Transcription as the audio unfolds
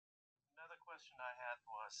question I had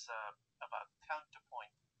was about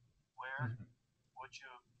counterpoint. Where Mhm. would you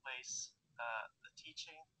place the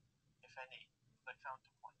teaching, if any, the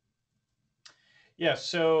counterpoint? Yeah,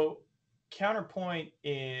 so counterpoint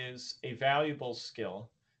is a valuable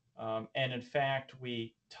skill. And in fact,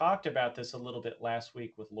 we talked about this a little bit last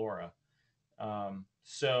week with Laura.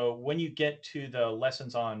 So when you get to the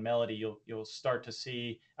lessons on melody, you'll start to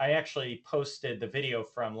see. I actually posted the video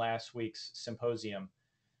from last week's symposium,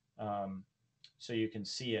 um, so you can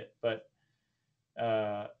see it. But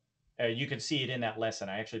uh, you can see it in that lesson.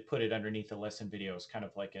 I actually put it underneath the lesson video as kind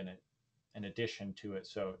of like an addition to it,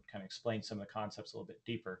 so it kind of explains some of the concepts a little bit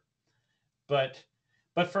deeper. But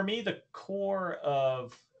for me, the core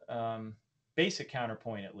of basic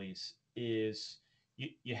counterpoint, at least, is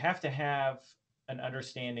you have to have an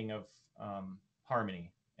understanding of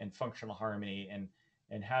harmony and functional harmony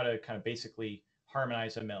and how to kind of basically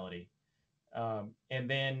harmonize a melody. And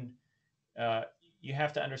then uh, you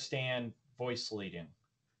have to understand voice leading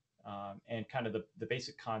and kind of the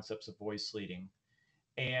basic concepts of voice leading.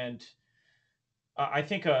 And I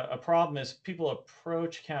think a problem is people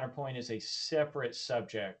approach counterpoint as a separate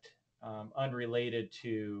subject, unrelated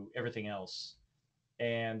to everything else.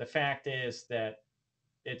 And the fact is that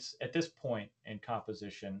it's at this point in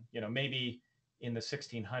composition, maybe in the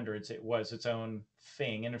 1600s, it was its own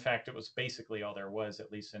thing. And in fact, it was basically all there was,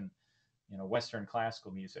 at least in, Western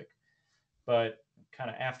classical music. But kind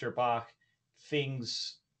of after Bach,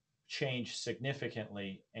 things changed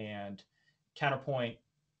significantly, and counterpoint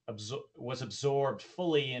was absorbed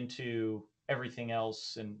fully into everything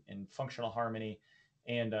else in functional harmony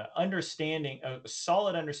and a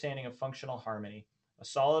solid understanding of functional harmony, a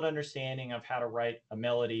solid understanding of how to write a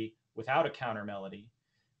melody without a counter melody,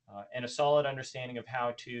 and a solid understanding of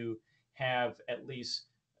how to have at least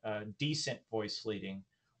decent voice leading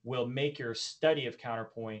will make your study of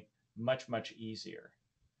counterpoint much, much easier.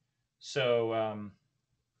 So,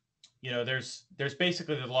 there's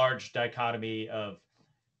basically the large dichotomy of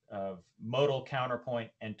modal counterpoint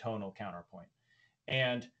and tonal counterpoint.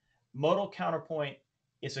 And modal counterpoint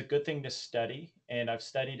is a good thing to study, and I've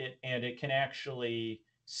studied it, and it can actually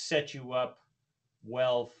set you up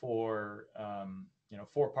well for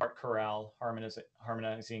 4-part chorale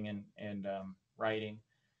harmonizing and writing.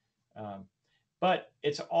 Um, but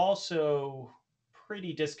it's also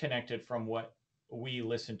pretty disconnected from what we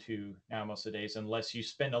listen to now most of the days, unless you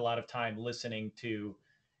spend a lot of time listening to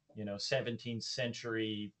 17th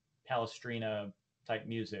century Palestrina type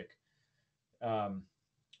music. Um,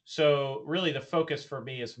 so really, the focus for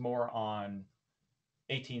me is more on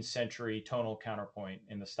 18th century tonal counterpoint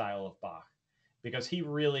in the style of Bach, because he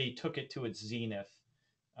really took it to its zenith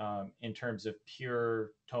in terms of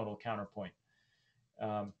pure tonal counterpoint.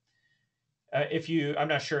 Um, I'm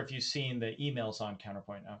not sure if you've seen the emails on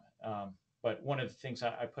counterpoint, but one of the things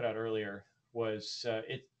I put out earlier was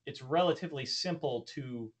it's relatively simple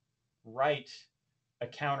to write a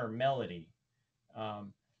counter melody,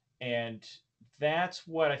 um, and that's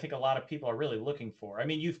what I think a lot of people are really looking for. I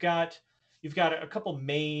mean, you've got a couple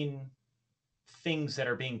main things that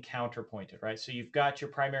are being counterpointed, right? So you've got your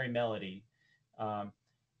primary melody, um,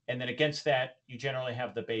 and then against that, you generally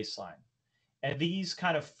have the bass line, and these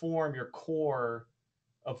kind of form your core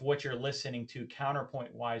of what you're listening to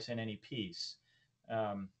counterpoint wise in any piece.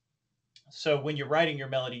 Um, so when you're writing your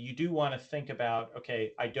melody, you do want to think about,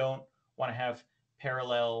 okay, I don't want to have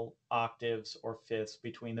parallel octaves or fifths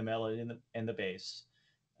between the melody and the bass.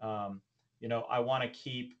 Um, I want to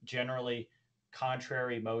keep generally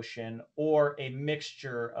contrary motion or a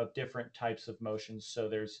mixture of different types of motions. So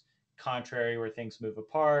there's contrary where things move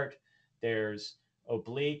apart. There's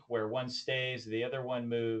oblique where one stays, the other one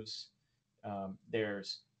moves.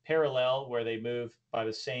 There's parallel where they move by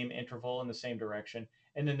the same interval in the same direction.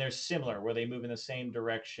 And then there's similar where they move in the same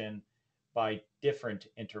direction by different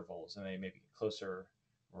intervals and they maybe get closer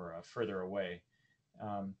or further away.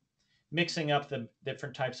 Um, Mixing up the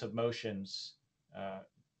different types of motions uh,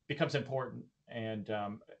 becomes important, and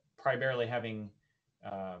primarily having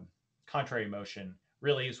contrary motion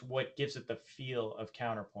really is what gives it the feel of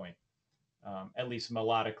counterpoint, at least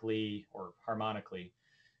melodically or harmonically.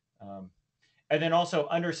 Um, and then also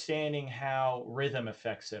understanding how rhythm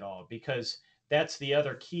affects it all, because that's the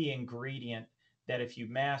other key ingredient that if you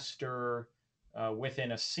master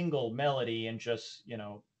within a single melody and just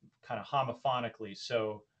kind of homophonically.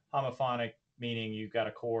 So homophonic meaning you've got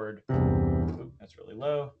a chord. Ooh, that's really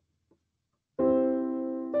low.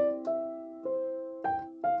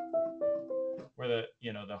 Where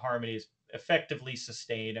the harmony is effectively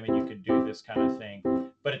sustained. I mean, you could do this kind of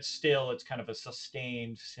thing, but it's kind of a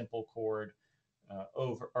sustained simple chord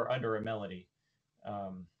over or under a melody.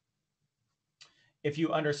 Um, if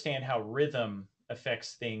you understand how rhythm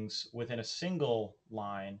affects things within a single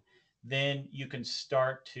line, then you can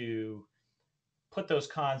start to put those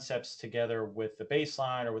concepts together with the bass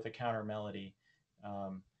line or with a counter melody.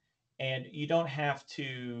 Um, and you don't have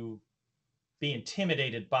to be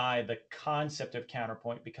intimidated by the concept of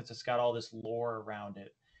counterpoint because it's got all this lore around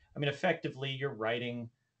it. I mean, effectively, you're writing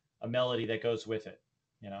a melody that goes with it,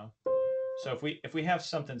 you know. So if we have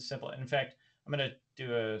something simple, in fact, I'm going to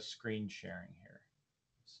do a screen sharing here.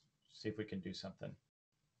 See if we can do something.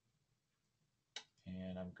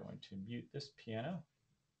 And I'm going to mute this piano.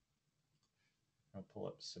 I'll pull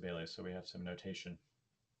up Sibelius so we have some notation.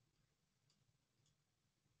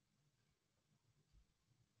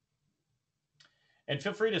 And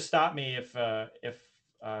feel free to stop me if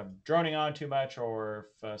I'm droning on too much or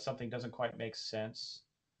if something doesn't quite make sense.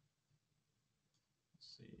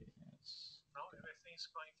 Let's see. No, everything's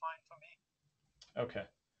going fine for me. Okay.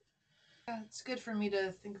 Yeah, it's good for me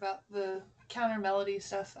to think about the counter melody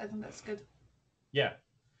stuff. I think that's good. Yeah.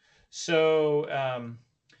 So I'm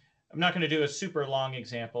not going to do a super long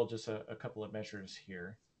example, just a couple of measures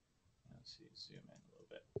here. Let's see, zoom in a little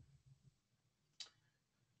bit.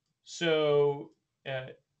 So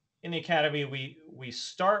in the Academy, we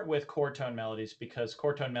start with chord tone melodies because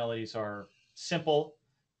chord tone melodies are simple,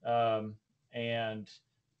 and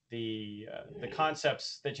the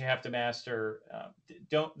concepts that you have to master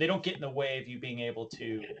don't get in the way of you being able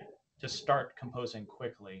to start composing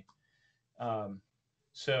quickly.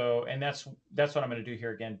 So, and that's what I'm going to do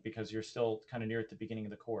here again because you're still kind of near at the beginning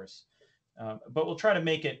of the course, but we'll try to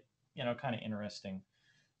make it kind of interesting.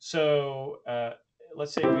 So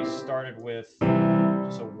let's say we started with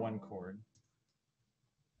just a one chord.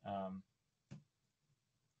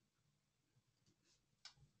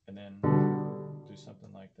 And then do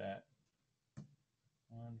something like that.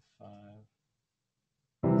 1, 5.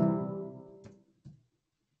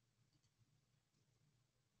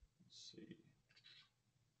 Let's see.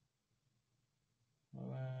 Well,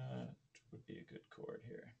 that would be a good chord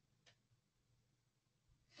here.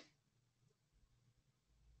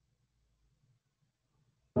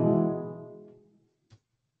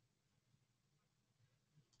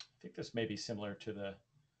 I think this may be similar to the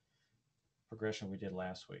progression we did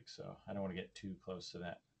last week, so I don't want to get too close to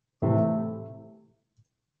that.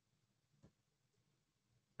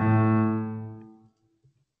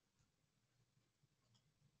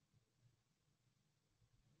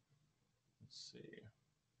 Let's see.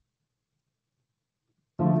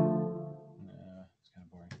 Nah, it's kind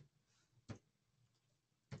of boring.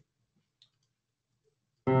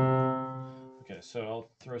 Okay, so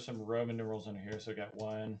I'll throw some Roman numerals in here. So I got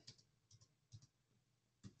 1.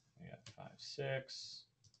 I got 5, 6.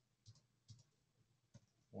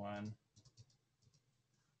 1.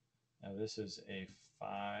 Now this is a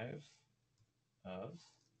 5 of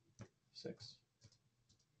 6.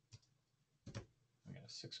 We got a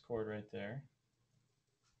 6 chord right there.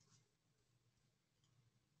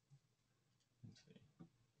 Let's see.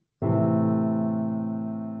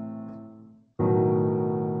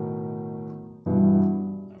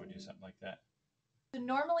 I would do something like that. So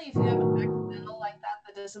normally, if you have an accidental like that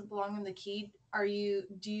doesn't belong in the key,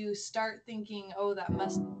 do you start thinking, oh, that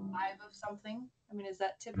must be 5 of something? I mean, is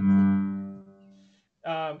that typically?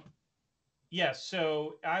 Yeah,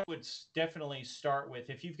 so I would definitely start with,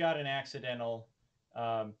 if you've got an accidental,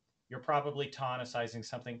 you're probably tonicizing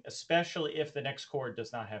something, especially if the next chord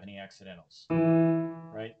does not have any accidentals,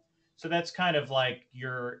 right? So that's kind of like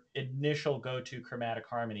your initial go-to chromatic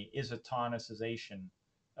harmony is a tonicization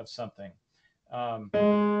of something.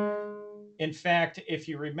 In fact, if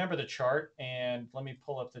you remember the chart, and let me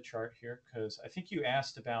pull up the chart here, because I think you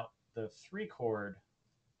asked about the 3 chord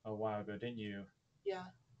a while ago, didn't you? Yeah.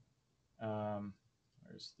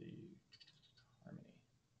 Where's the harmony?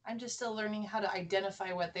 I'm just still learning how to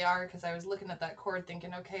identify what they are because I was looking at that chord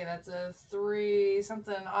thinking, okay, that's a 3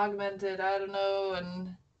 something augmented, I don't know,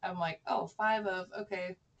 and I'm like, oh, 5 of,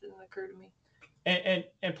 okay, didn't occur to me.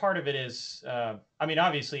 And part of it is, I mean,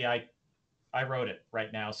 obviously I wrote it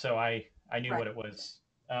right now, so I knew what it was,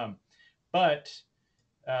 but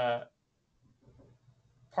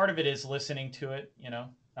part of it is listening to it.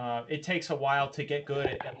 It takes a while to get good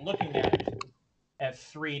at looking at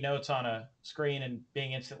 3 notes on a screen and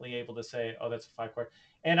being instantly able to say, oh, that's a 5 chord.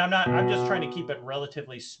 And I'm just trying to keep it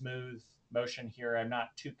relatively smooth motion here. I'm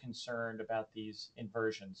not too concerned about these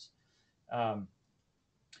inversions.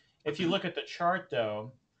 If you look at the chart,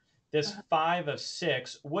 though, this 5 of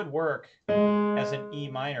 6 would work as an E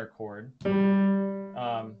minor chord,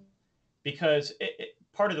 because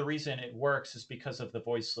part of the reason it works is because of the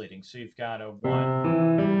voice leading. So you've got a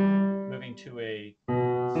 1 moving to a 3,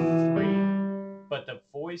 but the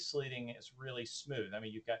voice leading is really smooth. I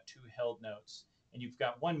mean, you've got 2 held notes, and you've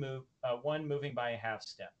got one moving by a half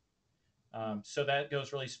step. So that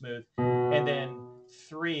goes really smooth. And then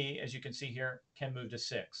 3, as you can see here, can move to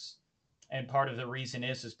 6. And part of the reason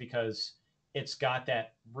is because it's got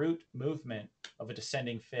that root movement of a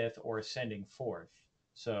descending 5th or ascending 4th.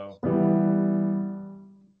 So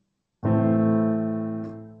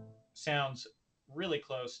sounds really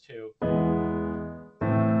close to,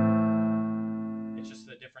 it's just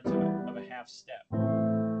the difference of a half step.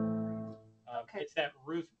 Okay. It's that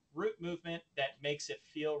root movement that makes it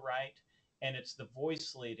feel right, and it's the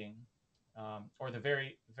voice leading, or the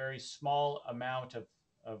very, very small amount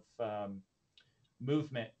of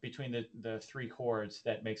movement between the 3 chords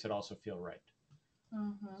that makes it also feel right.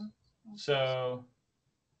 Mm-hmm. So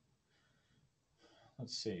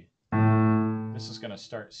let's see. This is going to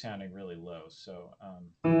start sounding really low. So, oh,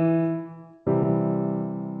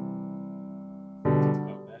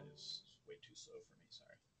 that is way too slow for me.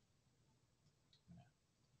 Sorry.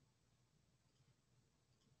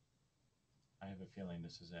 I have a feeling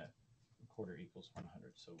this is at a quarter equals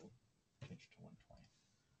 100, so we'll change to 120.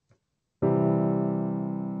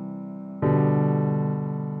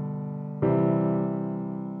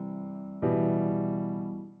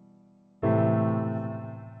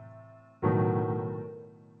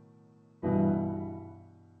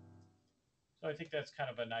 So I think that's kind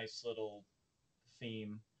of a nice little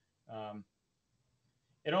theme.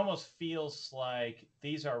 It almost feels like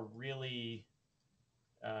these are really,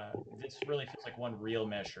 this really feels like one real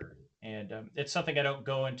measure. And it's something I don't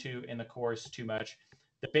go into in the course too much.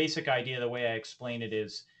 The basic idea, the way I explain it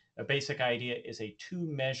is, a basic idea is a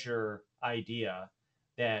 2-measure idea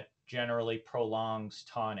that generally prolongs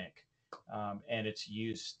tonic. And it's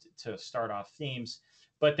used to start off themes.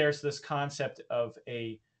 But there's this concept of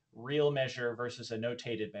a real measure versus a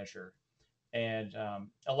notated measure. And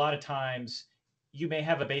a lot of times you may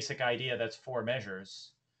have a basic idea that's 4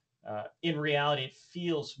 measures. In reality, it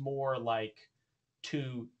feels more like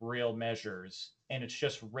 2 real measures, and it's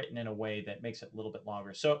just written in a way that makes it a little bit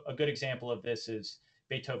longer. So a good example of this is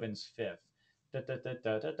Beethoven's 5th. Da, da, da,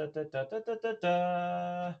 da, da, da, da, da, da, da,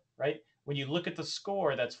 da, right? When you look at the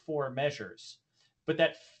score, that's 4 measures, but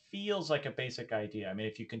that feels like a basic idea. I mean,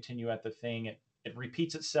 if you continue at the thing, it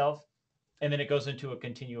repeats itself, and then it goes into a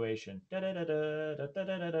continuation. Da da da da da da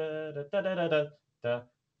da da da da da da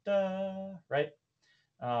da, right?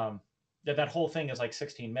 That whole thing is like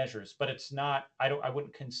 16 measures, but it's not. I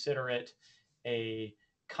wouldn't consider it a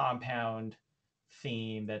compound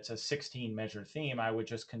theme that's a 16 measure theme. I would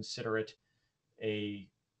just consider it a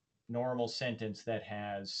normal sentence that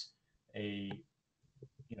has a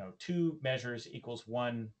 2 measures equals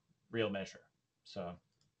 1 real measure. So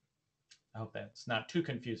I hope that's not too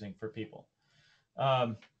confusing for people.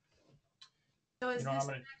 So is this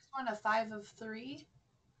next one a 5 of 3?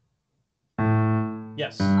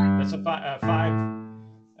 Yes, that's a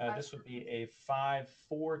 5. This would be a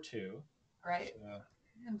 5-4-2. Right.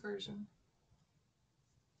 Inversion.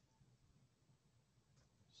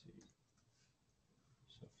 Let's see.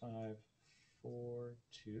 So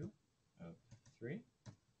 5-4-2 of 3.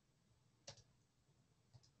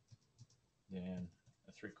 Then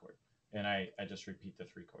a 3 chord. And I just repeat the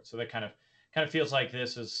 3 chords. So that kind of feels like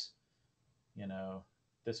this is,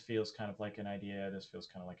 this feels kind of like an idea. This feels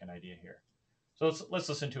kind of like an idea here. So let's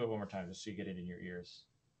listen to it one more time just so you get it in your ears.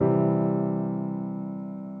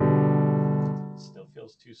 It still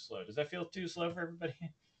feels too slow. Does that feel too slow for everybody?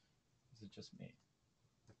 Is it just me?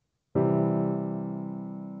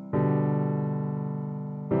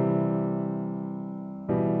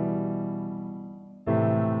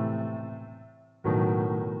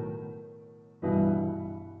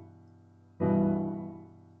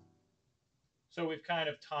 So we've kind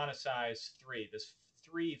of tonicized 3. This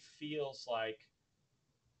 3 feels like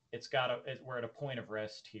we're at a point of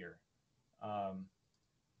rest here.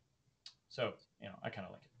 So I kind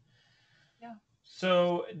of like it. Yeah.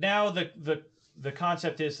 So now the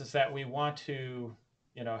concept is that we want to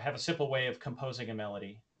have a simple way of composing a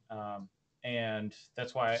melody, and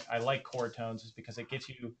that's why I like chord tones, is because it gives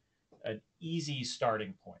you an easy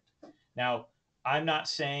starting point. Now, I'm not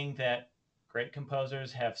saying that great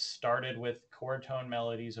composers have started with chord tone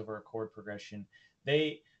melodies over a chord progression.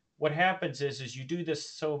 What happens is you do this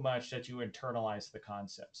so much that you internalize the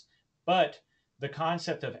concepts. But the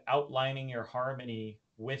concept of outlining your harmony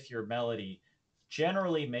with your melody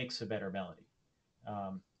generally makes a better melody.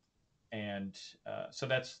 So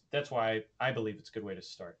that's why I believe it's a good way to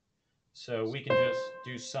start. So we can just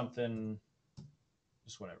do something,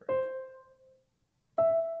 just whatever.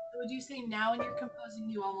 Would you say now when you're composing,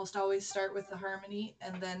 you almost always start with the harmony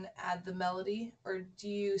and then add the melody? Or do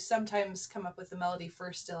you sometimes come up with the melody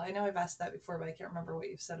first still? I know I've asked that before, but I can't remember what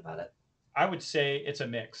you've said about it. I would say it's a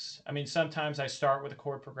mix. I mean, sometimes I start with a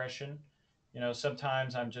chord progression.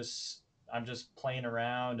 Sometimes I'm just playing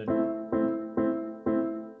around and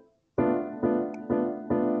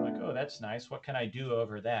I'm like, oh, that's nice. What can I do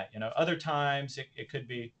over that? Other times it could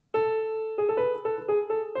be,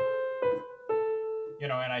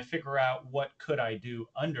 and I figure out what could I do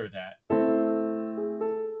under that.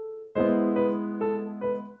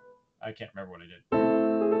 I can't remember what I did.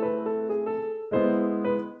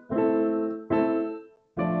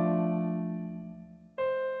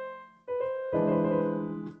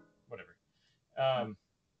 Whatever.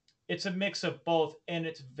 It's a mix of both, and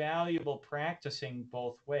it's valuable practicing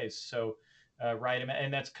both ways. So, right,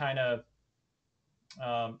 and that's kind of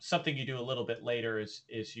something you do a little bit later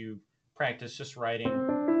is you practice just writing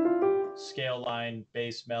scale line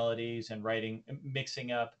based melodies and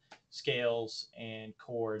mixing up scales and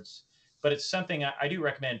chords. But it's something I do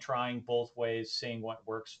recommend trying both ways, seeing what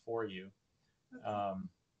works for you. Okay.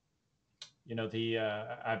 The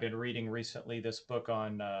I've been reading recently this book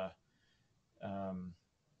on um,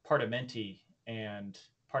 Partimenti, and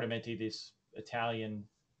Partimenti, this Italian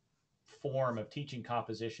form of teaching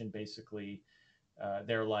composition. Basically,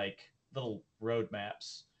 they're like little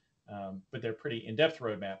roadmaps, but they're pretty in-depth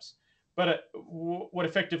roadmaps. But what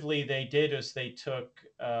effectively they did is they took,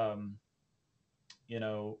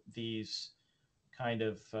 these kind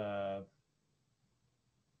of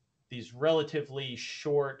these relatively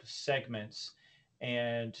short segments,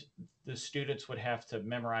 and the students would have to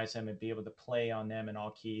memorize them and be able to play on them in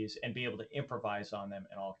all keys and be able to improvise on them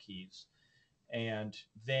in all keys. And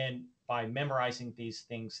then by memorizing these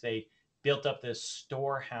things, they built up this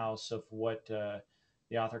storehouse of what the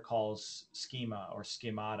author calls schema or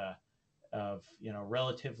schemata, of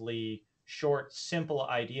relatively short, simple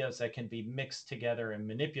ideas that can be mixed together and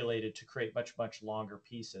manipulated to create much, much longer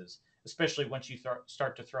pieces. Especially once you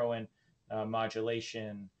start to throw in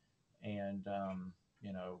modulation and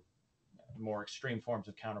more extreme forms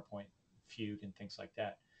of counterpoint, fugue, and things like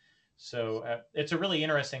that. So it's a really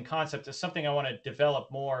interesting concept. It's something I want to develop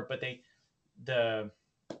more, but it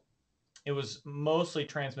was mostly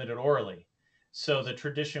transmitted orally, so the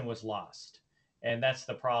tradition was lost, and that's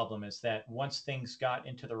the problem. Is that once things got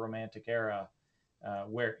into the Romantic era,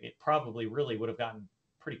 where it probably really would have gotten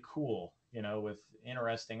pretty cool, with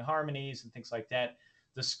interesting harmonies and things like that,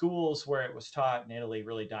 the schools where it was taught in Italy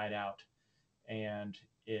really died out, and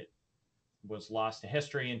it was lost to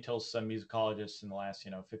history until some musicologists in the last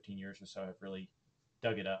 15 years or so have really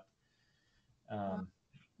dug it up. Wow.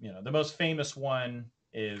 Um, the most famous one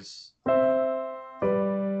is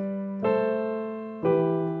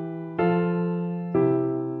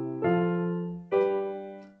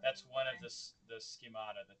that's one of the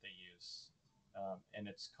schemata that they use, and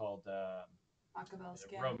it's called Acapella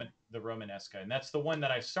the Romanesca, and that's the one that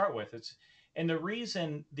I start with. And the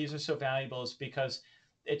reason these are so valuable is because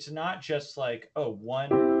it's not just like, oh,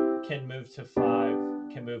 one can move to five,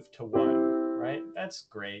 can move to one, right? That's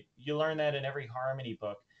great. You learn that in every harmony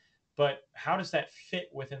book, but how does that fit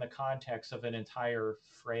within the context of an entire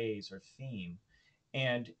phrase or theme?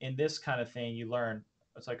 And in this kind of thing, you learn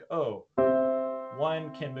it's like, oh,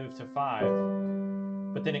 one can move to five,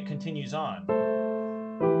 but then it continues on.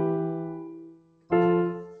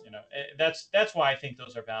 That's why I think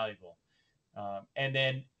those are valuable. And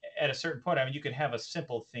then at a certain point, I mean, you could have a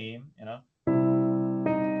simple theme,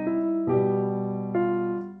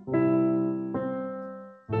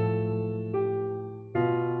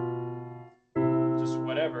 just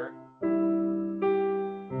whatever.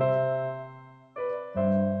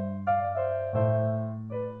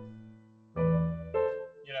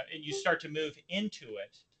 And you start to move into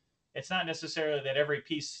it. It's not necessarily that every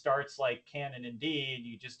piece starts like canon in D and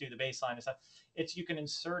you just do the bass line and stuff. It's you can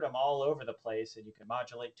insert them all over the place, and you can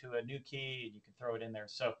modulate to a new key and you can throw it in there.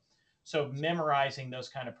 So memorizing those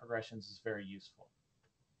kind of progressions is very useful.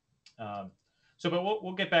 But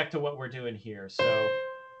we'll get back to what we're doing here. So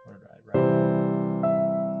where did I write?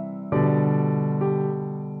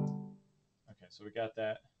 Okay, so we got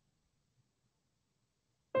that.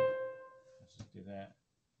 Let's just do that.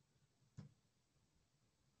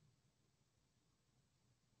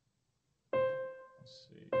 Let's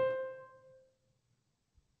see.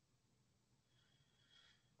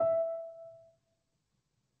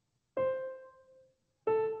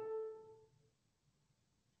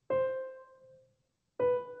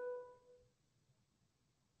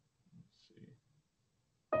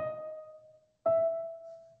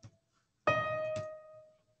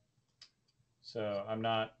 So I'm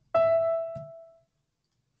not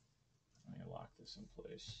this in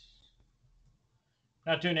place.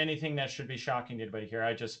 Not doing anything that should be shocking to anybody here.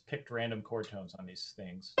 I just picked random chord tones on these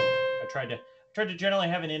things. I tried to generally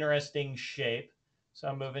have an interesting shape. So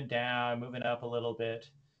I'm moving down, moving up a little bit.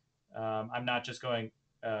 I'm not just going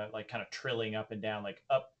like kind of trilling up and down, like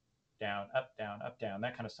up, down, up, down, up, down.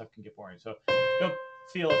 That kind of stuff can get boring. So don't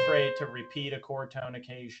feel afraid to repeat a chord tone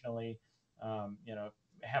occasionally. You know,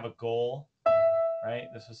 have a goal, right?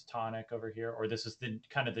 This is tonic over here, or this is the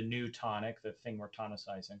kind of the new tonic, the thing we're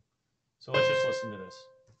tonicizing. So let's just listen to this.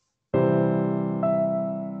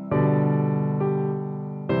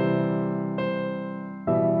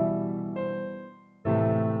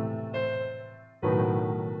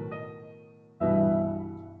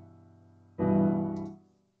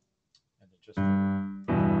 And then just make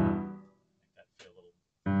that feel a little.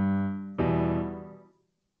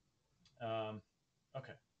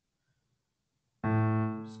 Okay.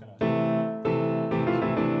 I'm just gonna.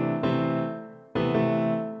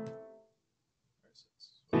 Where is it?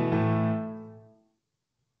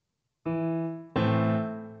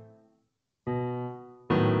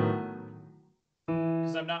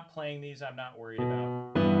 Because I'm not playing these, I'm not worried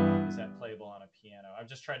about is that playable on a piano. I'm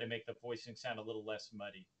just trying to make the voicing sound a little less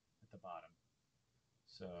muddy at the bottom.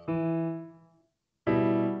 So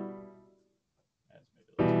that's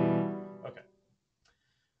maybe a little. Okay.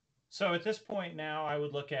 So at this point now, I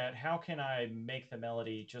would look at how can I make the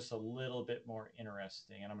melody just a little bit more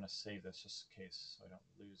interesting. And I'm going to save this just in case so I don't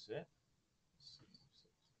lose it.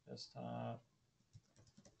 Desktop,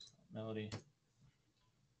 melody.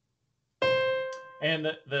 And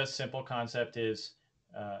the simple concept is,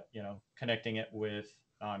 you know, connecting it with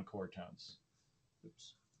non-chord tones.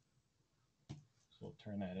 Oops. So we'll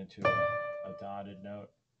turn that into a dotted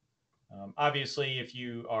note. Obviously, if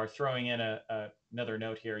you are throwing in another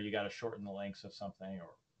note here, you got to shorten the lengths of something or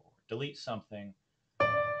delete something.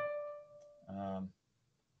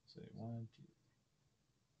 So 1, 2.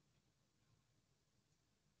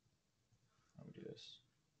 How do we do this?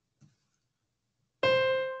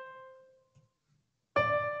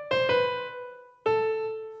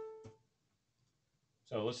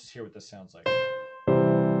 So let's just hear what this sounds like.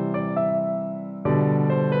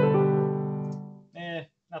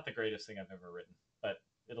 Not the greatest thing I've ever written, but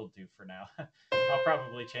it'll do for now. I'll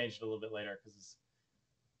probably change it a little bit later because,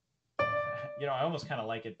 you know, I almost kind of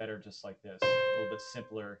like it better just like this, a little bit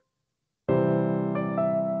simpler.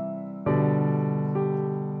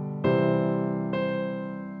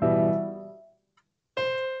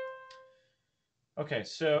 Okay,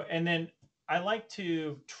 so, and then I like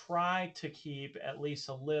to try to keep at least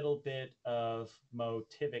a little bit of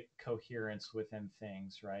motivic coherence within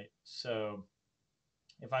things, right? So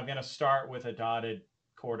if I'm going to start with a dotted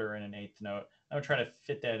quarter and an eighth note, I'm going to try to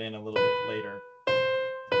fit that in a little bit later,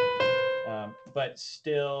 but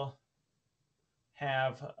still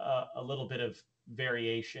have a little bit of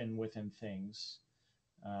variation within things.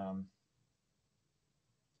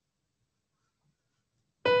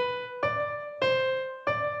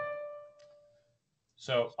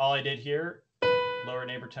 So all I did here, lower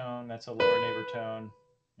neighbor tone, that's a lower neighbor tone,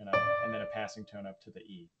 you know, and then a passing tone up to the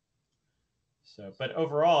E. So, but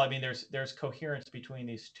overall, I mean, there's coherence between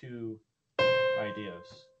these two ideas.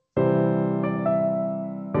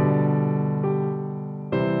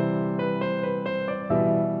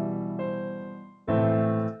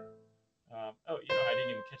 Oh, you know, I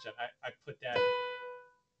didn't even catch that. I put that,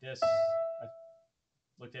 I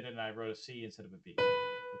looked at it and I wrote a C instead of a B,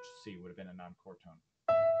 which C would have been a non-chord tone.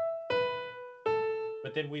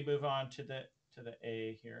 But then we move on to the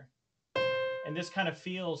A here. And this kind of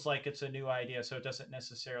feels like it's a new idea, so it doesn't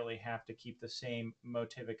necessarily have to keep the same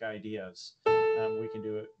motivic ideas. We can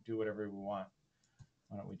do whatever we want.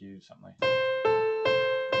 Why don't we do something like that?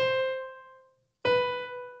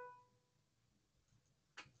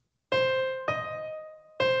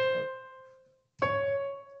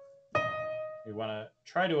 We want to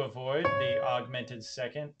try to avoid the augmented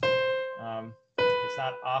second. It's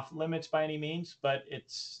not off limits by any means, but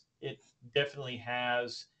it definitely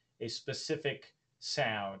has a specific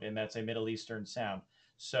sound, and that's a Middle Eastern sound.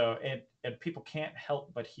 So and people can't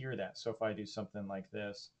help but hear that. So if I do something like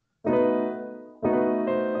this,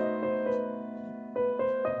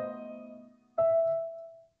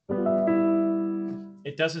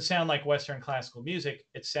 it doesn't sound like Western classical music.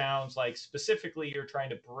 It sounds like specifically you're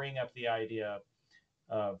trying to bring up the idea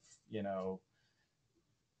of, you know,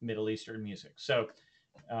 Middle Eastern music. So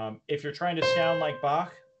if you're trying to sound like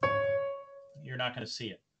Bach, you're not going to see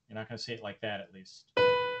it. You're not going to see it like that, at least.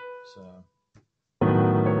 So.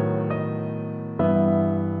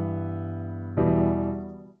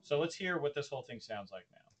 So let's hear what this whole thing sounds like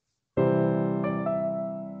now.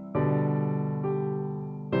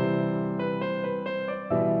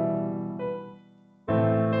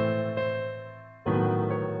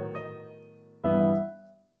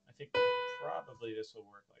 probably this will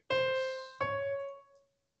work like this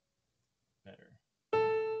better.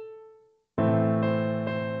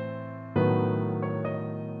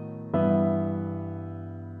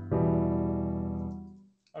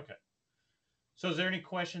 Okay. So is there any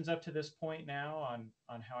questions up to this point now on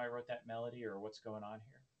how I wrote that melody or what's going on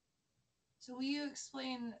here? So will you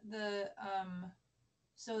explain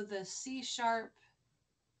so the C sharp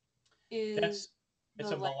is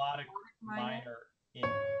it's a melodic minor in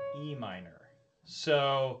E minor.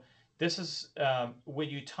 So this is when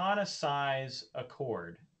you tonicize a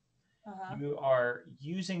chord, you are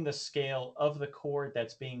using the scale of the chord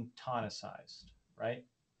that's being tonicized, right?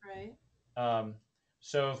 Right.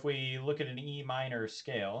 So if we look at an E minor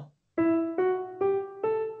scale,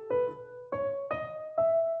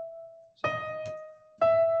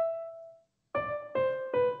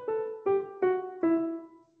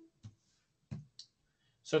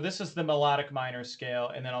 so this is the melodic minor scale,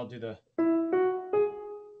 and then I'll do the,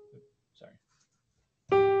 sorry.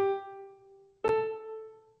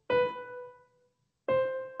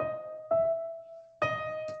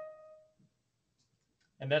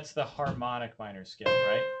 And that's the harmonic minor scale,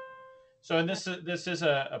 right? So and this is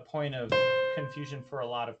a point of confusion for a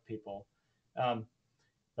lot of people.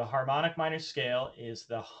 The harmonic minor scale is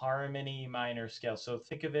the harmony minor scale. So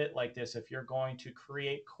think of it like this. If you're going to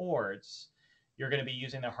create chords, you're going to be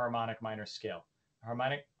using the harmonic minor scale.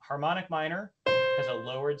 Harmonic minor has a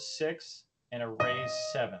lowered sixth and a raised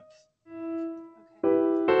seventh.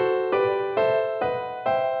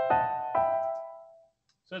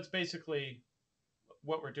 So that's basically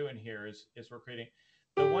what we're doing here is we're creating.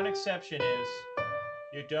 The one exception is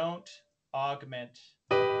you don't augment.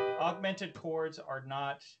 Augmented chords are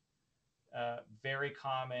not very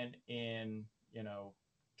common in,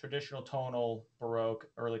 traditional tonal, Baroque,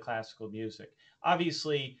 early classical music.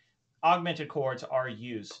 Obviously, augmented chords are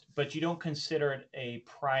used, but you don't consider it a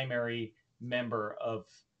primary member of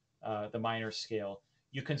the minor scale.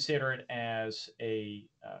 You consider it as a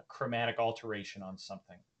chromatic alteration on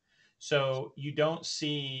something. So you don't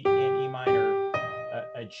see in E minor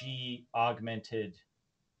a G augmented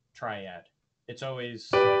triad. It's always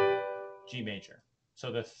G major.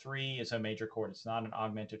 So the 3 is a major chord. It's not an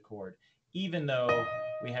augmented chord, even though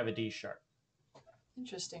we have a D sharp.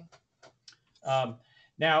 Interesting.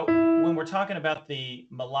 Now, when we're talking about the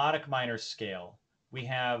melodic minor scale, we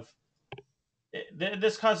have,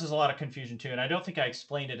 this causes a lot of confusion too, and I don't think I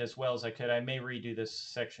explained it as well as I could. I may redo this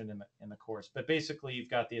section in the course, but basically you've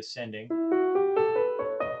got the ascending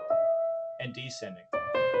and descending.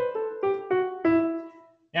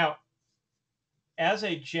 Now, as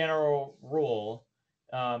a general rule,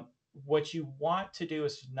 what you want to do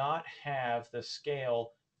is not have the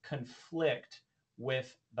scale conflict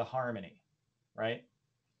with the harmony, right?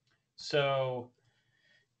 So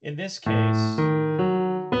in this case,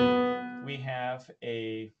 we have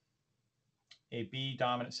a B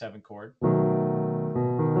dominant 7 chord,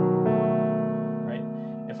 right?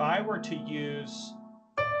 If I were to use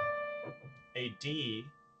a D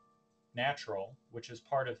natural, which is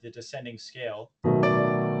part of the descending scale,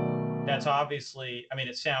 that's obviously,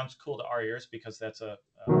 it sounds cool to our ears because that's a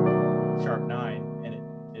sharp 9,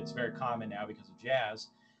 and it's very common now because of jazz.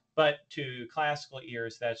 But to classical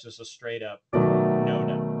ears, that's just a straight up no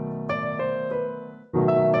note.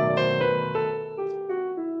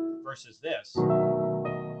 Versus this,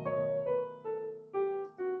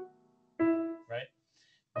 right?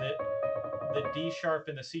 The D sharp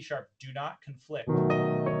and the C sharp do not conflict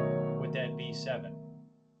with that B7.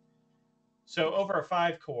 So over a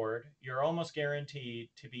 5 chord, you're almost guaranteed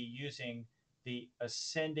to be using the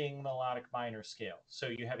ascending melodic minor scale. So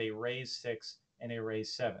you have a raised 6th and a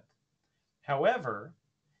raised 7th. However,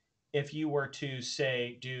 if you were to,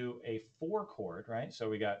 say, do a 4 chord, right? So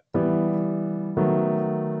we got, now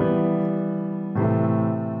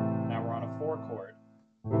we're on a 4 chord.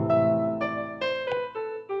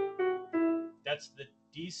 That's the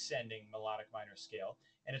descending melodic minor scale,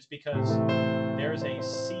 and it's because there's a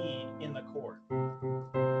C in the chord.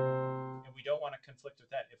 And we don't want to conflict with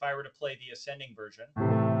that. If I were to play the ascending version,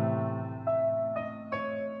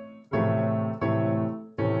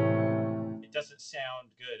 it doesn't sound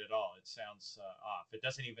good at all. It sounds off. It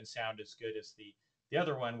doesn't even sound as good as the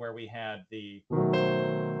other one where we had the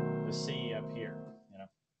C up here,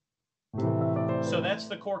 So that's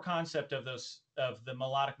the core concept of the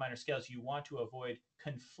melodic minor scales. You want to avoid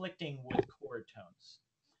conflicting with chord tones.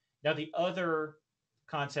 Now, the other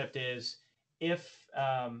concept is if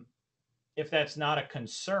that's not a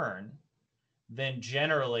concern, then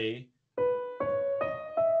generally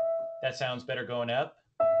that sounds better going up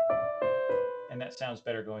and that sounds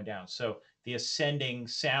better going down. So the ascending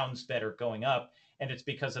sounds better going up, and it's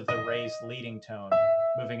because of the raised leading tone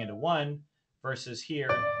moving into 1 versus here,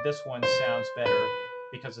 this one sounds better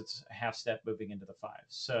because it's a half step moving into the 5.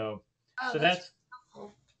 So, Oh, so that's that's,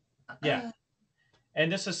 helpful. yeah.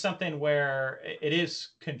 And this is something where it is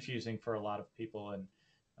confusing for a lot of people, and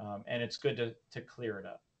it's good to clear it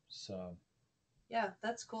up. So Yeah,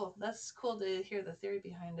 that's cool. That's cool to hear the theory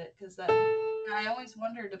behind it, because that I always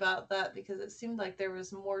wondered about that because it seemed like there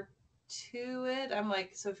was more to it. I'm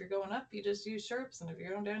like, so if you're going up, you just use sharps, and if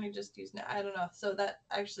you're going down, you just use. I don't know. So that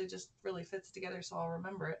actually just really fits together, so I'll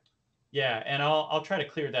remember it. yeah, and I'll try to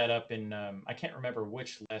clear that up in I can't remember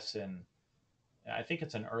which lesson. I think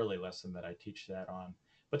it's an early lesson that I teach that on.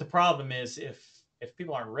 But the problem is if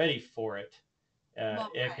people aren't ready for it, Well,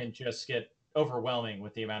 it right, can just get overwhelming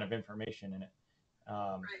with the amount of information in it.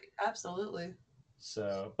 Um, right, absolutely.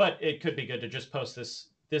 so, but it could be good to just post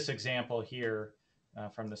this example here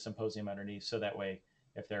from the symposium underneath, so that way,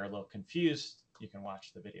 if they're a little confused, you can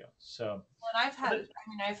watch the video. So, Well,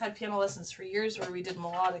 and I've had piano lessons for years where we did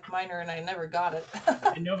melodic minor, and I never got it.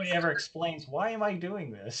 and nobody ever explains why am I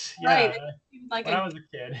doing this? Right. Yeah, It seemed like when I was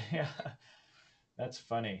a kid, yeah. That's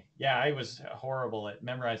funny. Yeah, I was horrible at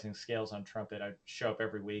memorizing scales on trumpet. I'd show up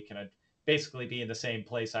every week and I'd basically be in the same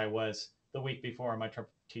place I was the week before. My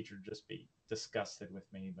trumpet teacher would just be disgusted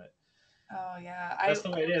with me, but Oh yeah, that's the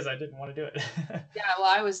way it is. I didn't want to do it. yeah. Well,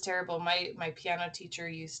 I was terrible. My piano teacher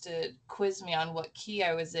used to quiz me on what key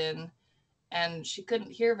I was in, and she couldn't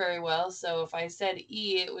hear very well. So if I said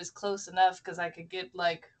E, it was close enough because I could get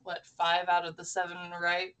like what 5 out of the 7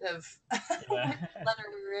 right of Yeah. which letter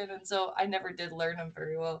we were in, and so I never did learn them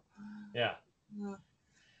very well. Yeah. Mm.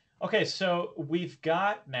 Okay, so we've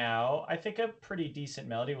got now, I think, a pretty decent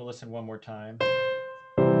melody. We'll listen one more time.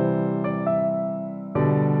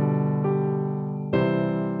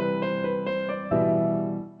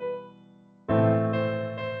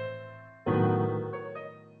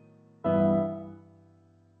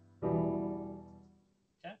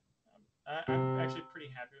 Okay. I'm actually pretty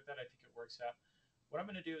happy with that. I think it works out. What I'm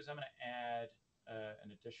going to do is I'm going to add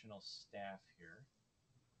an additional staff here.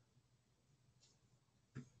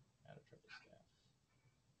 Add a treble staff.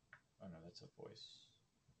 Oh no, that's a voice.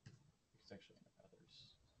 It's actually in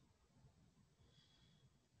others.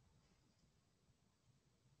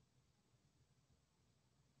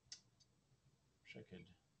 Wish I could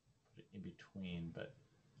put it in between, but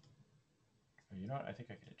oh, you know what? I think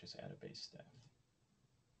I could just add a bass staff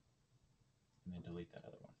and then delete that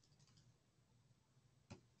other one.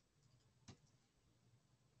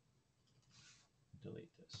 Delete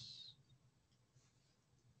this.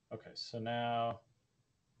 Okay, so now,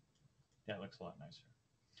 yeah, it looks a lot nicer.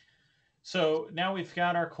 So now we've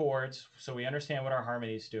got our chords, so we understand what our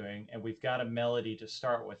harmony is doing, and we've got a melody to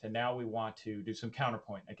start with, and now we want to do some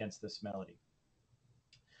counterpoint against this melody.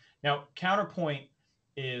 Now, counterpoint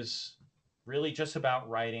is really just about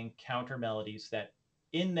writing counter melodies that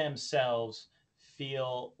in themselves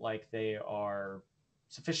feel like they are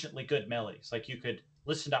sufficiently good melodies. Like you could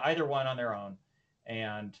listen to either one on their own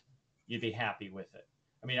and you'd be happy with it.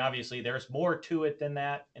 I mean, obviously there's more to it than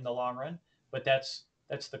that in the long run, but that's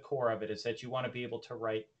the core of it, is that you want to be able to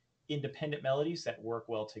write independent melodies that work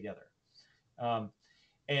well together. And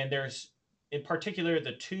there's, in particular,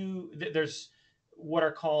 there's what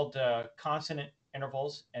are called consonant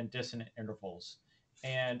intervals and dissonant intervals.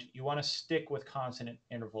 And you want to stick with consonant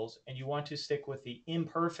intervals, and you want to stick with the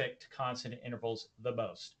imperfect consonant intervals the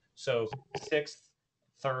most. So sixths,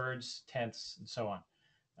 thirds, tenths, and so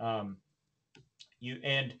on.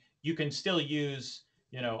 You can still use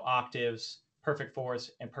octaves, perfect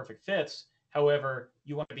fourths, and perfect fifths. However,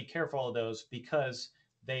 you want to be careful of those because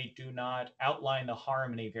they do not outline the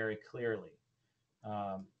harmony very clearly.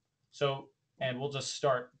 And we'll just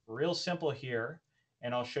start real simple here,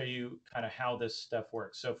 and I'll show you kind of how this stuff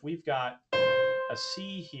works. So if we've got a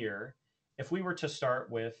C here, if we were to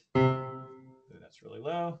start with, that's really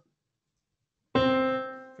low.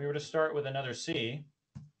 If we were to start with another C,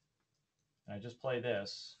 and I just play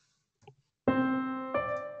this,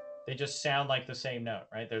 they just sound like the same note,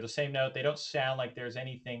 right? They're the same note. They don't sound like there's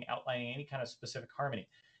anything outlining any kind of specific harmony.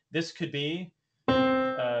 This could be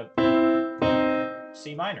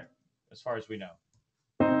C minor, as far as we know.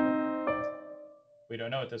 We don't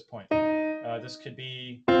know at this point. This could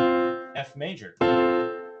be F major,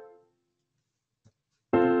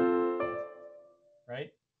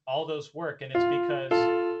 right? All those work, and it's because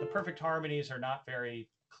the perfect harmonies are not very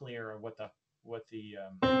clear on what the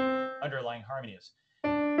underlying harmony is.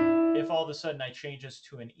 If all of a sudden I change this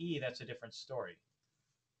to an E, that's a different story,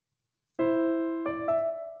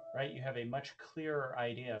 right? you have a much clearer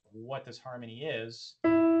idea of what this harmony is.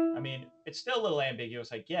 I mean, it's still a little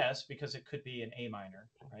ambiguous, I guess, because it could be an A minor,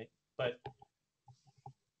 right? But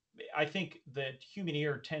I think that human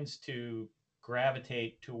ear tends to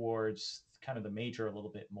gravitate towards kind of the major a little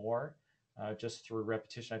bit more, just through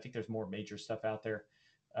repetition. I think there's more major stuff out there.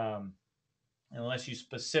 Unless you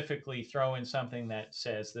specifically throw in something that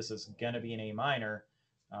says this is going to be an A minor,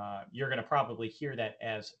 you're going to probably hear that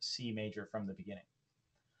as C major from the beginning.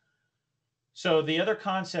 So the other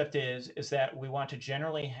concept is that we want to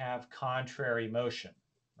generally have contrary motion,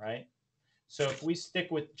 right? So if we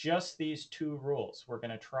stick with just these two rules, we're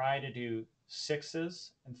going to try to do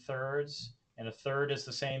sixths and thirds, and a third is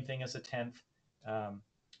the same thing as a tenth.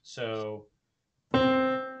 So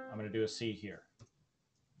I'm going to do a C here.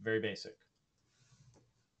 Very basic.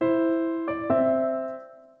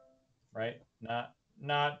 Right?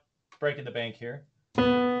 Not breaking the bank here.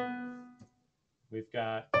 We've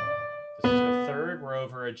got, this is a third. We're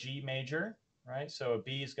over a G major, right? So a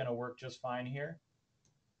B is going to work just fine here.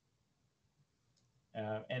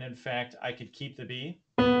 And in fact, I could keep the B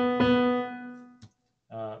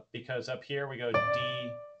because up here we go D,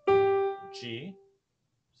 G.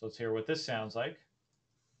 So let's hear what this sounds like.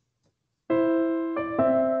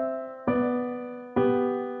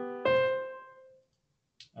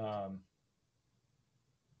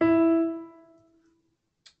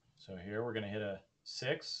 So here we're going to hit a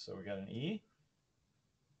 6, so we got an E.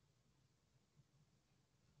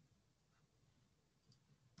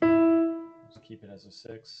 Let's keep it as a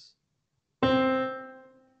 6. And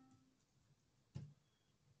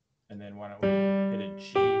then why don't we hit a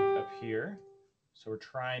G up here? So we're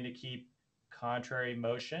trying to keep contrary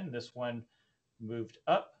motion. This one moved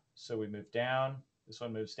up, so we move down. This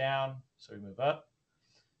one moves down, so we move up.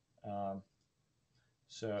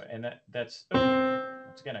 And that's,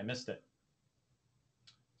 once again, I missed it.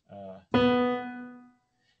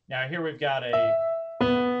 Now here we've got a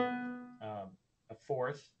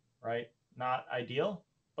fourth, right? Not ideal,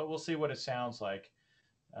 but we'll see what it sounds like.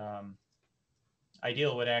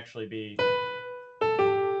 Ideal would actually be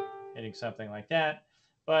hitting something like that.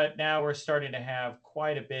 But now we're starting to have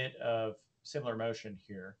quite a bit of similar motion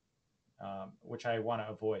here, which I want to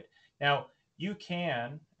avoid. Now, you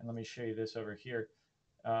can, and let me show you this over here,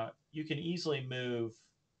 you can easily move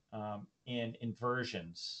in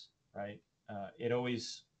inversions, right? It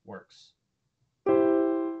always works.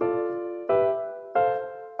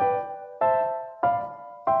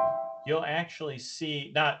 You'll actually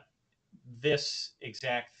see, not this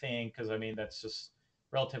exact thing, because I mean, that's just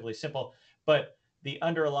relatively simple, but the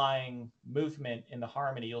underlying movement in the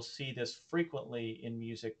harmony, you'll see this frequently in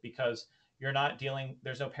music because you're not dealing,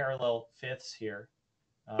 there's no parallel fifths here.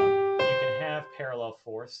 You can have parallel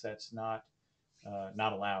fourths. That's not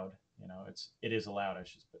allowed. You know, it is allowed, I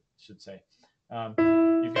should say.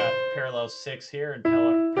 You've got parallel 6 here and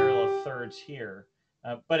parallel thirds here,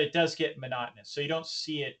 but it does get monotonous. So you don't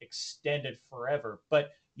see it extended forever,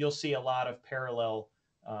 but you'll see a lot of parallel,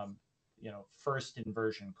 first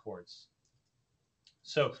inversion chords.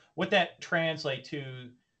 So what that translates to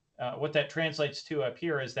up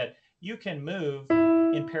here is that you can move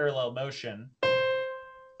in parallel motion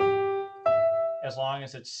as long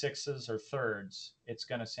as it's sixths or thirds. It's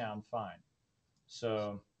going to sound fine.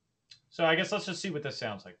 So I guess let's just see what this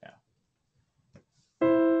sounds like now.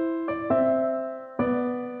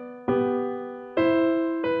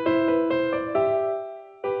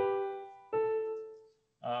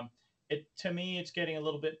 To me, it's getting a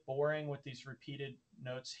little bit boring with these repeated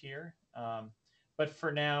notes here. But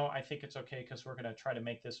for now, I think it's okay because we're going to try to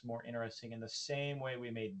make this more interesting in the same way we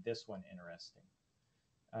made this one interesting.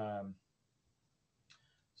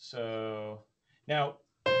 So now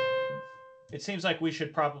it seems like we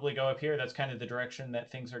should probably go up here. That's kind of the direction that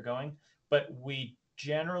things are going. But we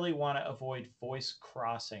generally want to avoid voice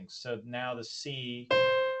crossing. So now the C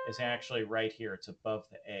is actually right here. It's above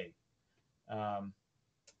the A.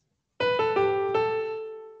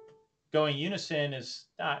 Going unison is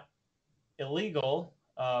not illegal,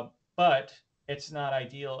 but it's not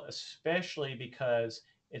ideal, especially because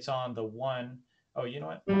it's on the one. Oh, you know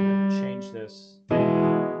what? I'm going to change this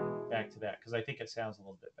back to that because I think it sounds a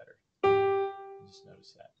little bit better. Just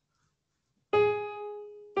notice that.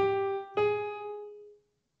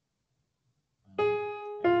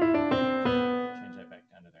 Change that back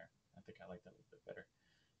down to there. I think I like that a little bit better.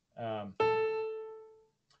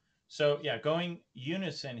 So yeah, going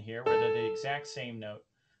unison here, where they're the exact same note,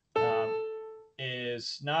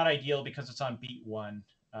 is not ideal because it's on beat 1.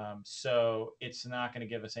 So it's not going to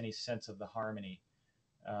give us any sense of the harmony.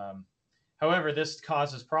 However, this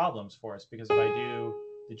causes problems for us because if I do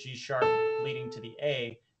the G sharp leading to the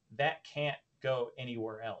A, that can't go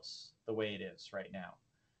anywhere else the way it is right now.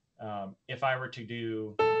 If I were to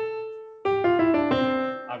do,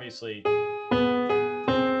 obviously,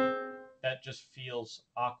 that just feels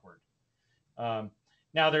awkward.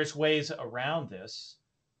 Now, there's ways around this.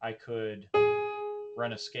 I could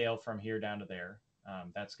run a scale from here down to there.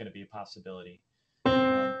 That's going to be a possibility.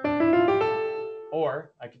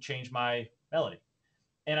 Or I could change my melody.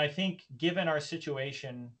 And I think, given our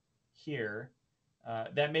situation here,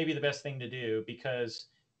 that may be the best thing to do, because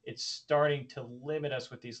it's starting to limit us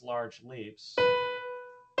with these large leaps. Let's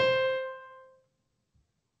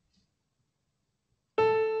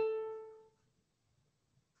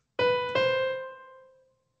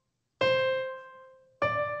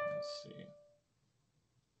see.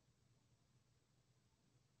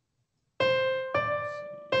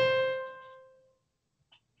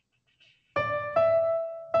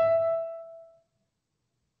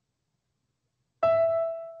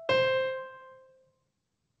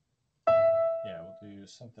 Yeah, we'll do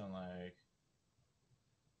something like.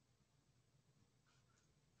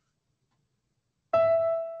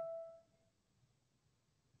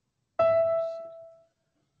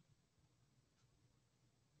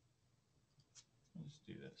 Let's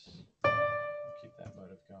do this. We'll keep that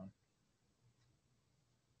motive going.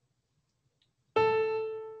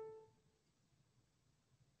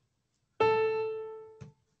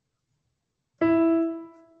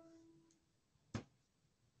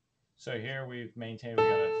 So here we've maintained, we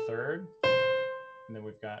got a third, and then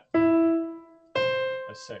we've got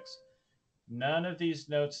a sixth. None of these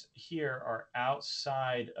notes here are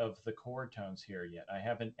outside of the chord tones here yet. I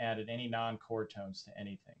haven't added any non-chord tones to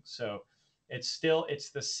anything. So it's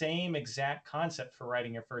the same exact concept for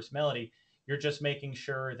writing your first melody. You're just making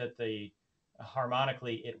sure that the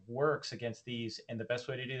harmonically it works against these, and the best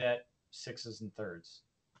way to do that, sixes and thirds.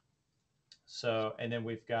 So, and then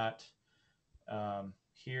we've got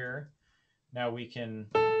here. Now we can,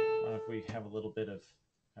 if we have a little bit of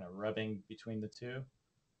kind of rubbing between the two.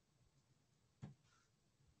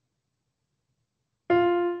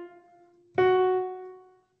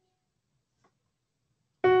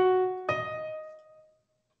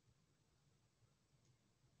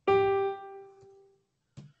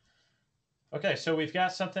 Okay, so we've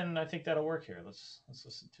got something, I think that'll work here. Let's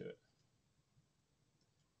listen to it.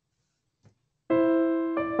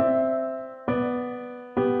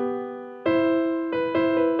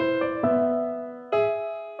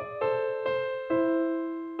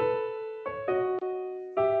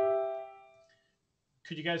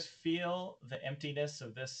 Could you guys feel the emptiness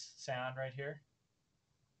of this sound right here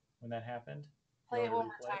when that happened? Play it one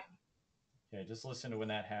more time. Okay, just listen to when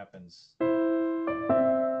that happens.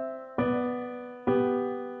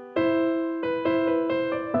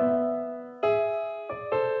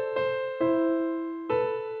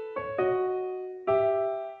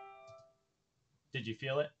 Did you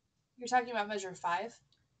feel it? You're talking about measure 5?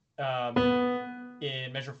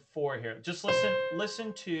 In measure 4 here. Just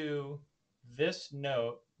listen to this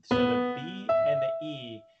note. So the B and the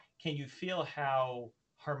E, can you feel how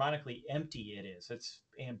harmonically empty it is? It's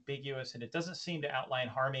ambiguous, and it doesn't seem to outline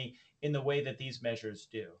harmony in the way that these measures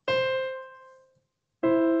do.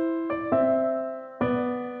 Did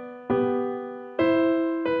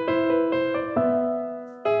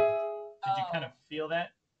you kind of feel that?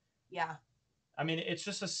 Yeah. I mean, it's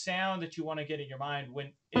just a sound that you want to get in your mind.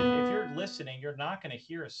 When if you're listening, you're not going to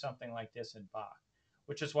hear something like this in Bach,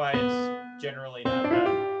 which is why it's generally not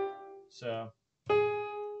done. So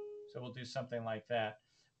we'll do something like that.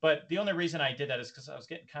 But the only reason I did that is because I was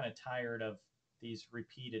getting kind of tired of these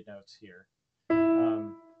repeated notes here.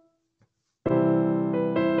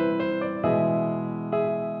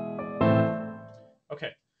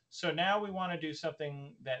 Okay, so now we want to do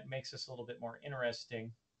something that makes this a little bit more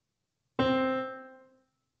interesting.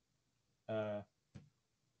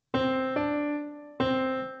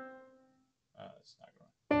 It's not going.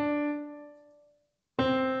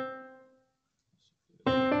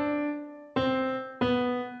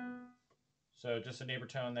 So just a neighbor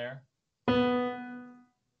tone there.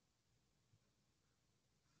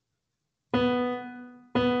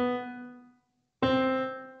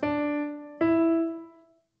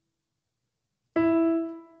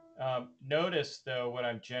 Notice, though, what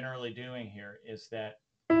I'm generally doing here is that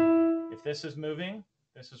if this is moving,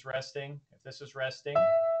 this is resting. If this is resting,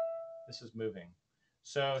 this is moving.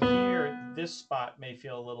 So here, this spot may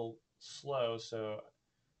feel a little slow. So,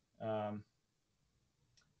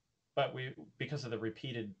 but because of the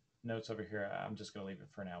repeated notes over here, I'm just going to leave it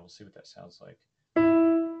for now. We'll see what that sounds like.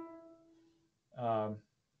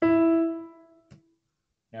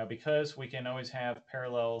 Now, because we can always have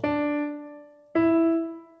parallel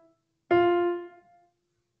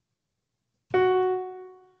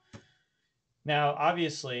Now,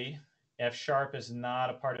 obviously, F sharp is not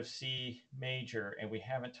a part of C major, and we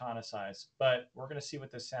haven't tonicized, but we're going to see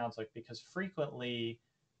what this sounds like because frequently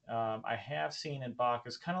I have seen in Bach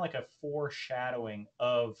is kind of like a foreshadowing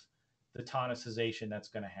of the tonicization that's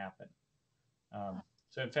going to happen.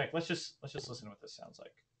 So, in fact, let's just listen to what this sounds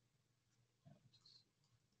like.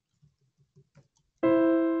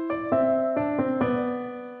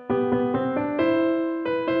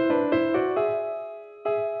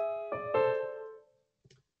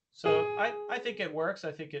 So I think it works.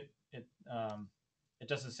 I think it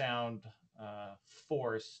doesn't sound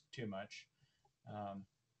forced too much. Um,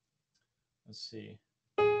 let's see.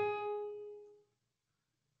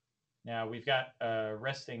 Now we've got a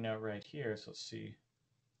resting note right here. So let's see.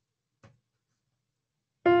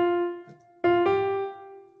 I don't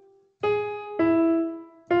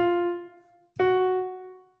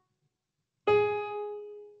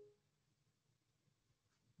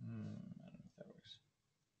know if that works.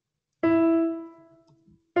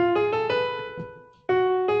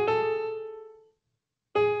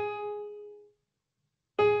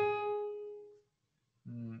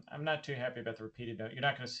 I'm not too happy about the repeated note. You're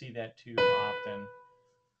not going to see that too often.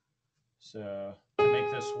 So to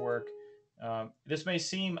make this work, this may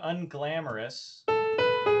seem unglamorous,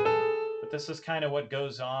 but this is kind of what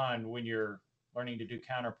goes on when you're learning to do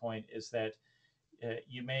counterpoint is that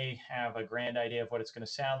you may have a grand idea of what it's going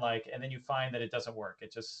to sound like, and then you find that it doesn't work.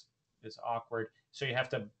 It just is awkward. So you have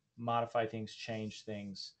to modify things, change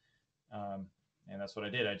things. And that's what I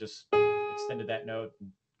did. I just extended that note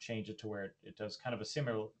and changed it to where it does kind of a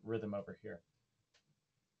similar rhythm over here.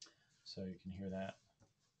 So you can hear that.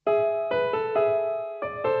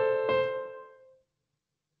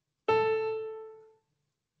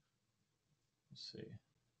 Let's see.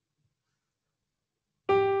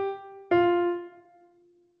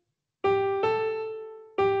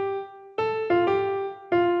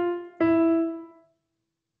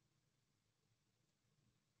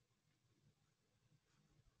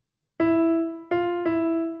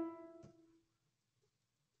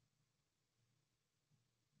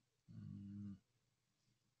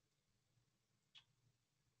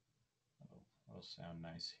 That'll sound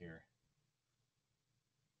nice here.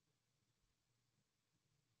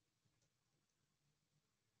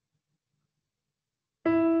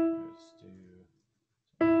 Let's do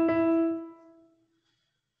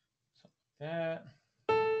something like that.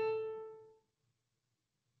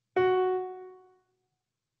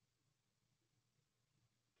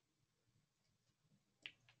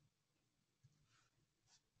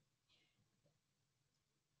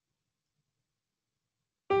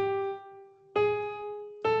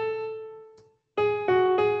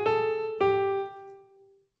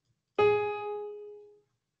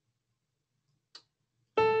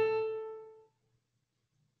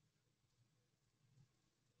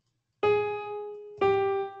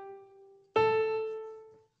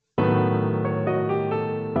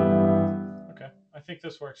 Okay, I think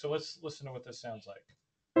this works. So let's listen to what this sounds like.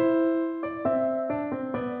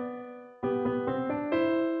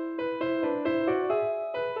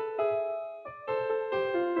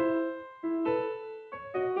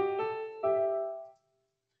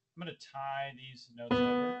 I'm going to tie these notes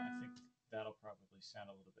over. I think that'll probably sound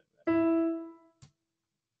a little bit better.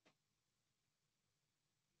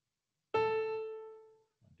 I'll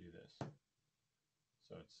do this.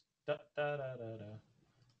 So it's da da da da da.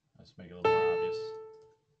 Let's make it a little more obvious.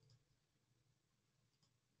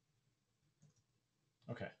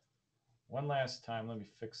 Okay. One last time. Let me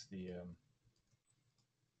fix the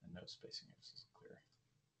note spacing here. This is clear.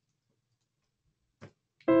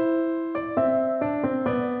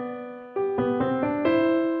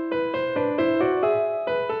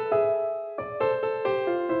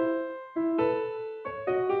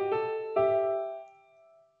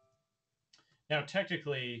 Now,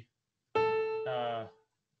 technically,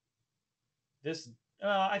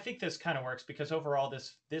 I think this kind of works because overall,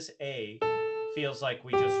 this A feels like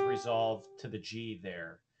we just resolved to the G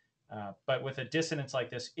there. But with a dissonance like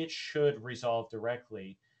this, it should resolve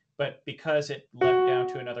directly. But because it left down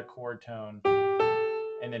to another chord tone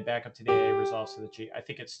and then back up to the A, resolves to the G, I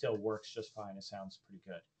think it still works just fine. It sounds pretty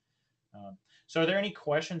good. So are there any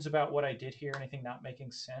questions about what I did here? Anything not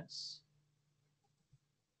making sense?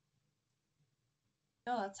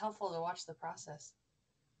 No, that's helpful to watch the process.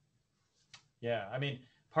 Yeah, I mean,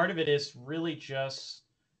 part of it is really just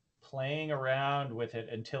playing around with it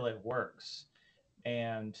until it works,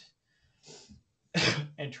 and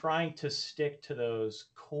and trying to stick to those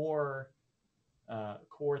core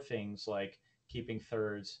things like keeping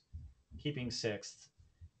thirds, keeping sixths,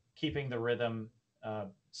 keeping the rhythm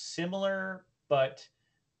similar but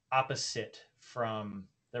opposite from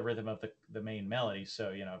the rhythm of the main melody.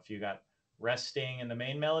 So, if you got resting in the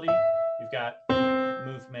main melody, you've got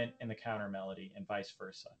movement in the counter melody and vice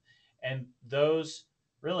versa. And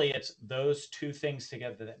it's those two things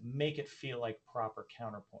together that make it feel like proper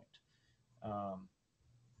counterpoint.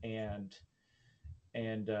 And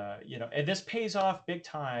and this pays off big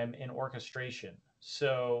time in orchestration.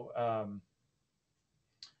 So,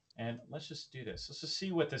 and let's just do this. Let's just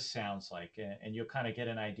see what this sounds like, and you'll kind of get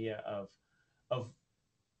an idea of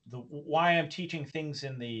why I'm teaching things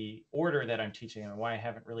in the order that I'm teaching and why I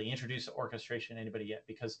haven't really introduced orchestration to anybody yet.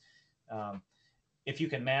 Because if you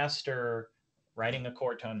can master writing a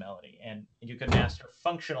chord tone melody, and you can master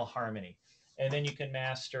functional harmony, and then you can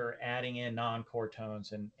master adding in non-chord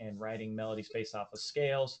tones and writing melodies based off of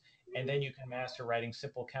scales, and then you can master writing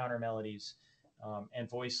simple counter melodies and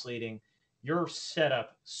voice leading, you're set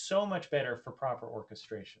up so much better for proper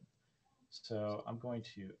orchestration. So I'm going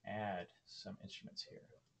to add some instruments here.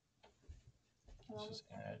 Let's just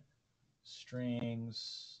add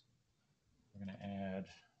strings. We're going to add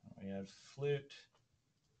flute.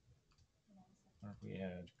 Or if we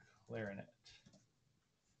add clarinet.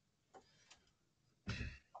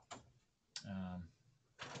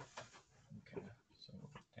 Okay, so we'll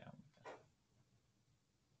go down with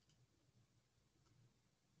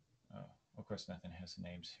that. Oh, of course, nothing has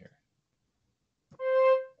names here.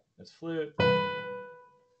 That's flute.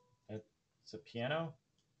 That's a piano,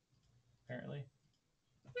 apparently.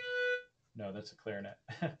 No, that's a clarinet.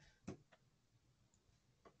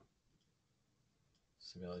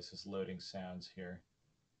 Sibelius is loading sounds here.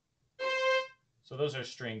 So those are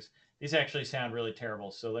strings. These actually sound really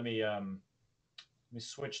terrible. So let me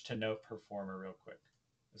switch to Note Performer real quick.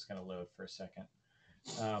 It's going to load for a second.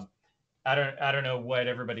 I don't know what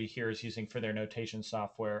everybody here is using for their notation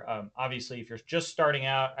software. Obviously, if you're just starting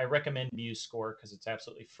out, I recommend to use Score because it's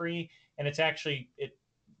absolutely free, and it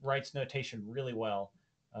writes notation really well.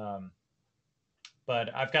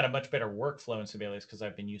 But I've got a much better workflow in Sibelius because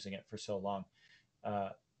I've been using it for so long.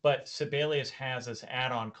 But Sibelius has this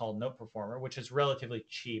add-on called Note Performer, which is relatively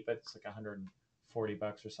cheap. It's like $140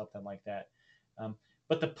 or something like that.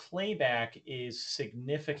 But the playback is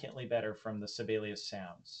significantly better from the Sibelius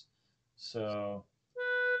sounds. So,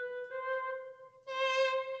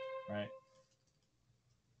 right.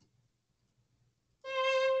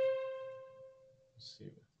 Let's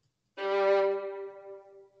see.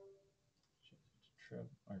 Trip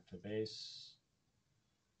or to bass.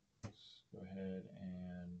 Let's go ahead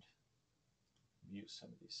and mute some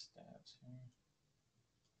of these stabs here.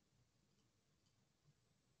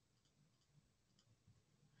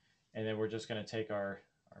 And then we're just going to take our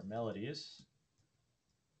melodies,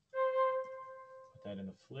 put that in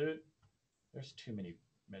the flute. There's too many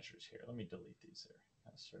measures here. Let me delete these. They're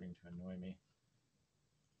kind of starting to annoy me.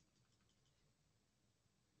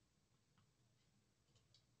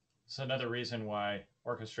 So another reason why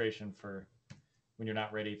orchestration for when you're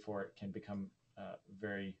not ready for it can become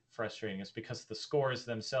very frustrating is because the scores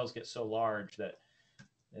themselves get so large that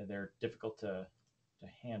they're difficult to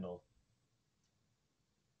handle.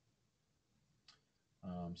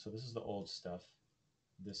 So this is the old stuff.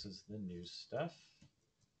 This is the new stuff.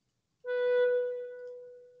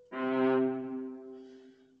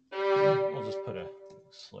 We'll just put a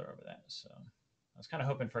slur over that. So I was kind of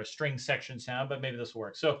hoping for a string section sound, but maybe this will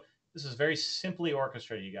work. So this is very simply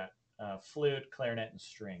orchestrated. You got flute, clarinet, and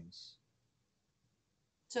strings.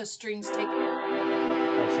 So strings take.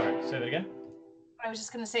 Oh, sorry. Say that again. I was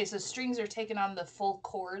just going to say, so strings are taking on the full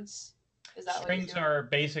chords. Is that strings are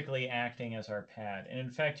basically acting as our pad? And in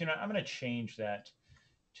fact, I'm going to change that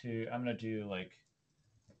to, I'm going to do like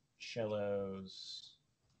cellos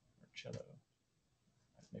or cello.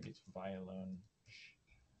 Maybe it's violin.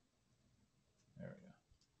 There we go.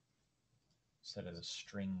 Instead of the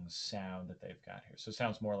string sound that they've got here. So it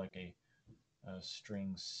sounds more like a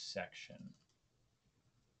string section.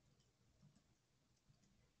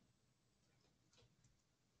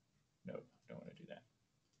 Nope, don't want to do that.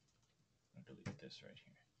 I'm going to delete this right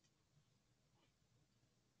here.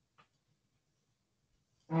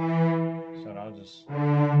 So I'll just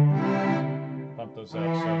bump those up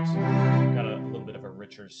so it's got a little bit of a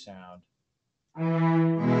richer sound. Yeah,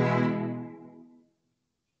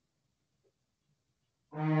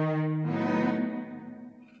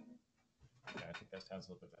 I think that sounds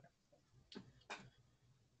a little bit better.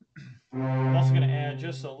 I'm also going to add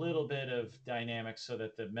just a little bit of dynamics so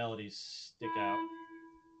that the melodies stick out.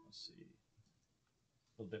 Let's see.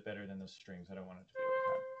 A little bit better than the strings. I don't want it to be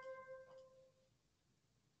overpowered.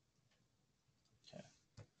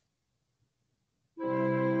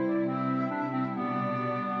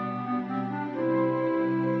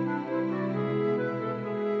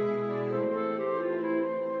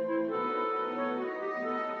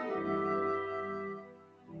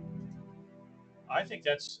 I think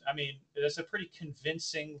that's, I mean, that's a pretty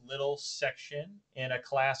convincing little section in a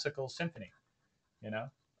classical symphony, you know?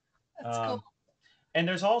 That's cool. Um, and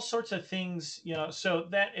there's all sorts of things, you know, so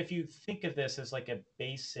that if you think of this as like a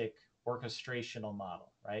basic orchestrational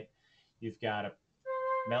model, right? You've got a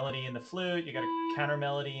melody in the flute, you got a counter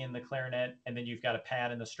melody in the clarinet, and then you've got a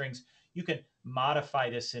pad in the strings. You can modify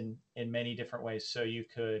this in many different ways. So you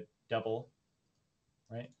could double,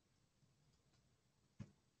 right?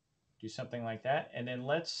 Do something like that. And then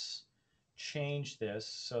let's change this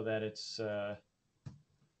so that it's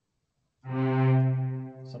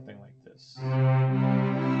something like this.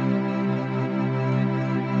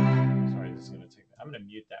 Sorry, this is going to take, I'm going to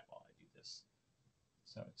mute that while I do this.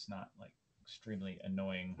 So it's not like extremely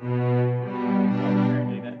annoying. Oh,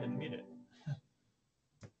 apparently that didn't mute it.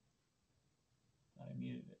 I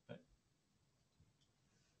muted it, but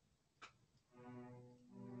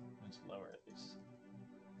let's lower at least.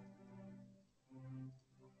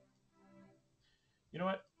 You know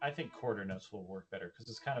what? I think quarter notes will work better because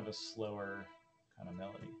it's kind of a slower kind of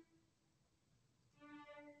melody.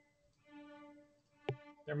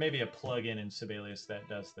 There may be a plugin in Sibelius that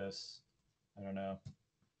does this. I don't know.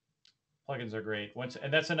 Plugins are great.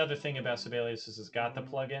 And that's another thing about Sibelius is it's got the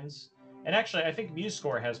plugins. And actually, I think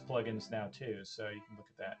MuseScore has plugins now too, so you can look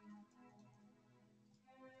at that.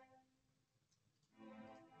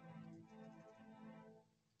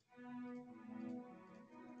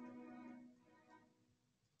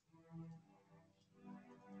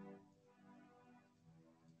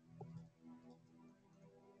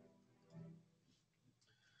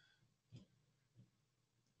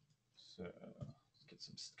 So let's get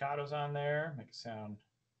some staccatos on there, make it sound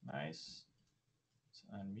nice. Let's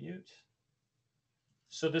unmute.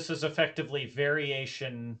 So this is effectively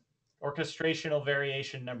variation, orchestrational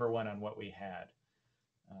variation number 1 on what we had.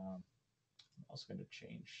 I'm also going to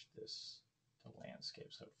change this to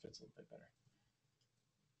landscape so it fits a little bit better.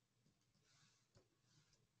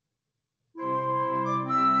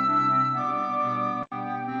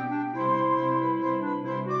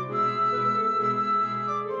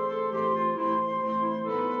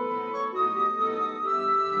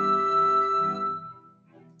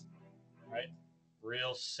 Right?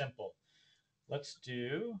 Real simple. Let's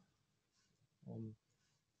do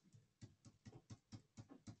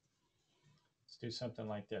something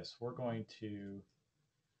like this. We're going to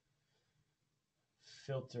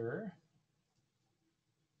filter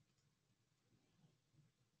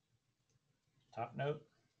top note,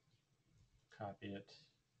 copy it.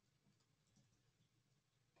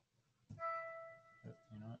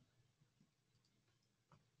 You know what?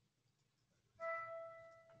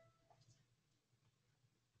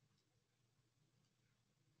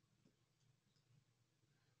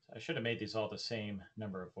 I should have made these all the same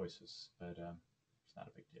number of voices, but it's not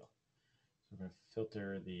a big deal. So we're going to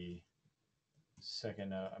filter the second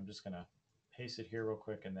note. I'm just going to paste it here real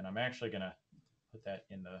quick, and then I'm actually going to put that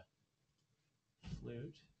in the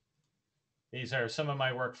flute. These are some of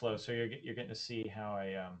my workflows, so you're getting to see how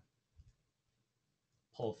I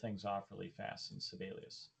pull things off really fast in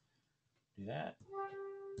Sibelius. Do that.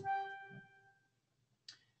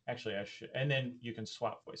 Actually, I should, and then you can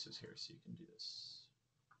swap voices here, so you can do this.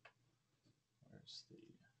 Where's the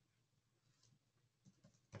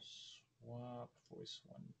swap voice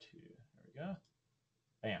 1, 2? There we go.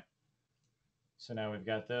 Bam. So now we've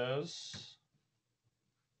got those.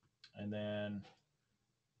 And then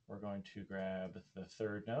we're going to grab the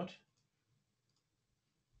third note.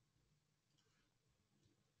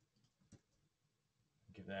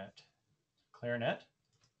 Give that clarinet.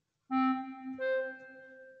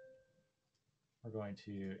 We're going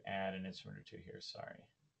to add an instrument or two here, sorry.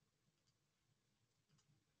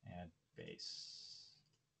 Add bass.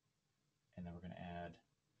 And then we're going to add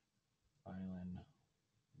violin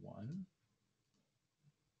 1.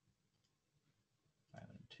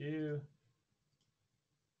 Violin 2.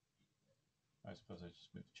 I suppose I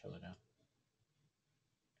just moved the cello down.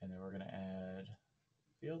 And then we're going to add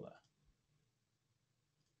viola.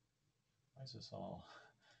 Why is this all?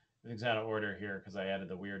 Everything's out of order here because I added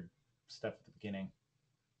the weird stuff at the beginning.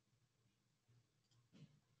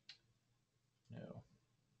 No.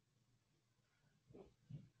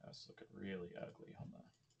 That's looking really ugly. Hold on.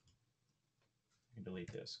 I can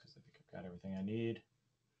delete this because I think I've got everything I need.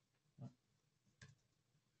 I'm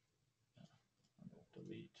going to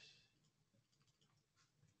delete.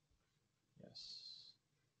 Yes.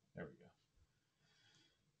 There we go.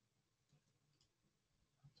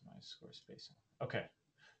 Optimize score spacing. Okay.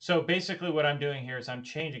 So basically what I'm doing here is I'm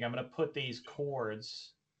changing. I'm going to put these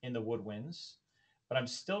chords in the woodwinds, but I'm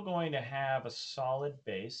still going to have a solid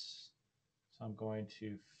bass. So I'm going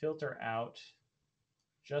to filter out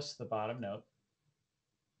just the bottom note.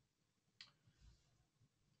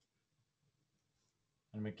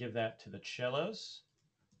 I'm going to give that to the cellos,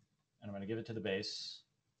 and I'm going to give it to the bass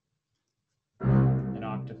an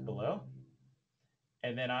octave below.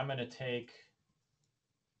 And then I'm going to take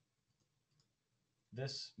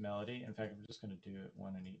this melody. In fact, I'm just going to do it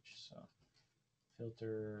one in each. So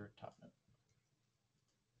filter, top note.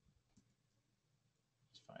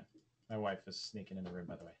 It's fine. My wife is sneaking in the room,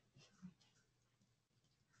 by the way.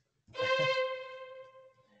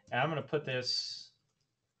 And I'm going to put this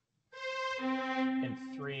in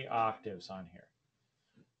 3 octaves on here.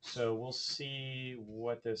 So we'll see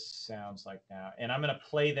what this sounds like now. And I'm going to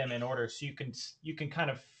play them in order so you can kind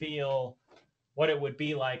of feel what it would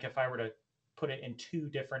be like if I were to put it in 2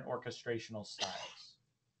 different orchestrational styles.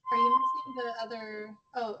 Are you missing the other?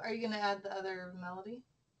 Oh, are you going to add the other melody?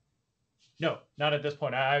 No, not at this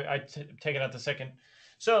point. I take it out the second.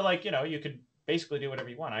 So like, you could basically do whatever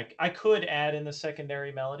you want. I could add in the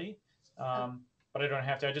secondary melody, but I don't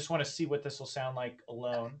have to. I just want to see what this will sound like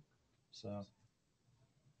alone. So.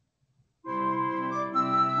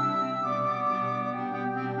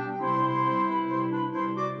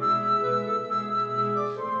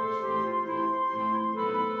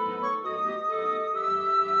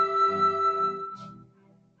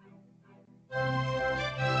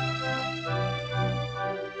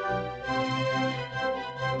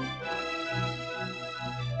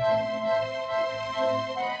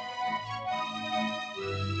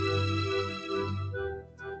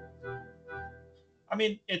 I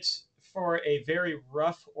mean, it's for a very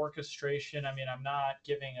rough orchestration. I mean, I'm not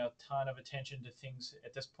giving a ton of attention to things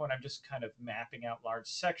at this point. I'm just kind of mapping out large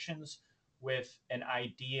sections with an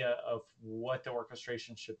idea of what the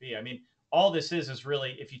orchestration should be. I mean, all this is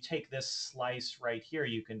really, if you take this slice right here,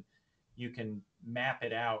 you can map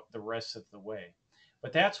it out the rest of the way.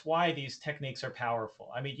 But that's why these techniques are powerful.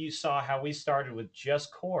 I mean, you saw how we started with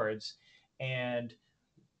just chords, and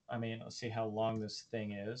I mean, let's see how long this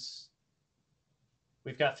thing is.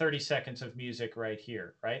 We've got 30 seconds of music right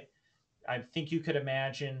here, right? I think you could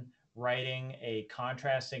imagine writing a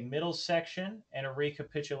contrasting middle section and a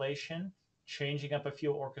recapitulation, changing up a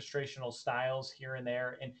few orchestrational styles here and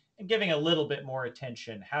there, and giving a little bit more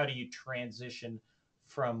attention. How do you transition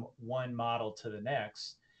from one model to the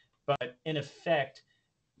next? But in effect,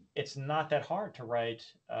 it's not that hard to write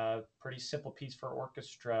a pretty simple piece for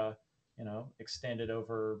orchestra, extended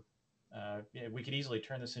over we could easily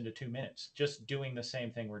turn this into 2 minutes just doing the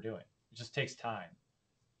same thing we're doing. It just takes time.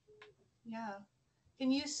 Yeah.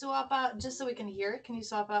 Can you swap out, just so we can hear it, can you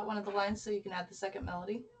swap out one of the lines so you can add the second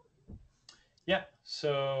melody? Yeah.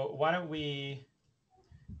 So why don't we,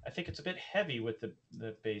 I think it's a bit heavy with the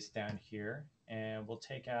bass down here, and we'll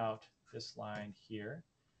take out this line here,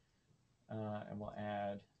 and we'll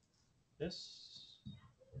add this.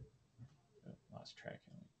 Oh, lost track.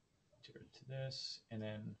 To this, and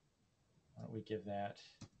then why don't we give that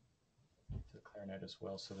to the clarinet as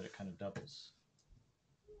well so that it kind of doubles.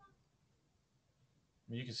 I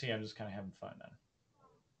mean, you can see I'm just kind of having fun then.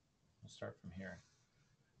 We'll start from here.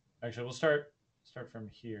 Actually, we'll start from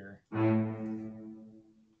here.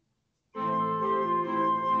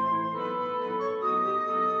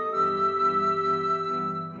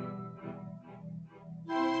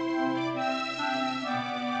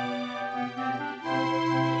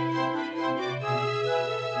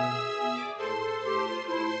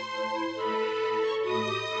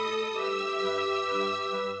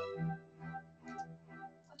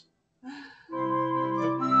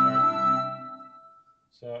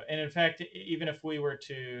 So, and in fact, even if we were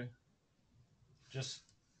to just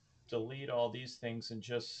delete all these things and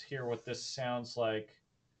just hear what this sounds like,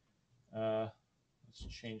 let's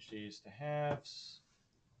change these to halves.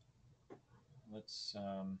 Let's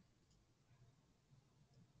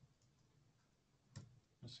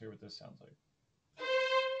hear what this sounds like.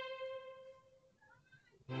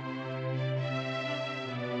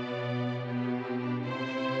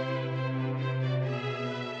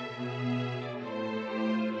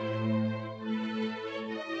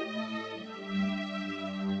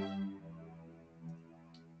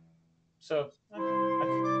 So I keep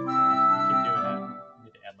doing that. I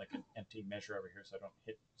need to add like an empty measure over here so I don't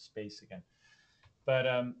hit space again. But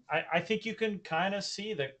I think you can kind of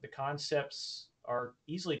see that the concepts are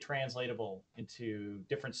easily translatable into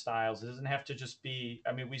different styles. It doesn't have to just be,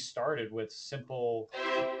 I mean, we started with simple,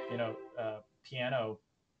 piano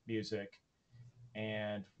music,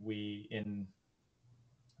 and we, in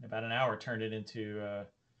about an hour, turned it into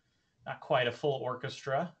not quite a full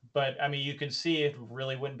orchestra, but I mean, you can see it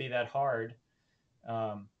really wouldn't be that hard.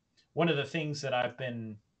 One of the things that I've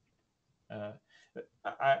been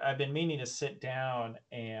I've been meaning to sit down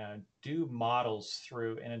and do models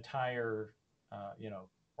through an entire,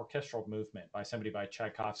 orchestral movement by somebody by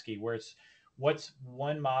Tchaikovsky, where it's what's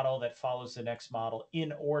one model that follows the next model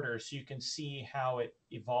in order, so you can see how it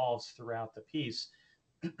evolves throughout the piece.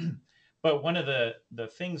 But one of the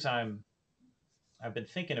things I've been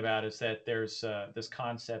thinking about is that there's this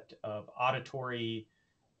concept of auditory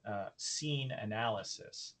scene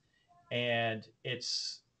analysis, and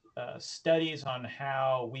it's studies on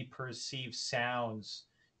how we perceive sounds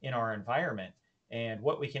in our environment and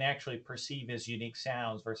what we can actually perceive as unique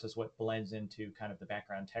sounds versus what blends into kind of the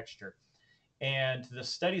background texture. And the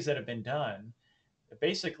studies that have been done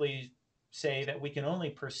basically say that we can only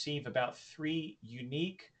perceive about 3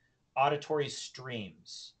 unique auditory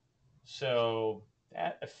streams. So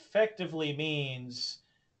that effectively means,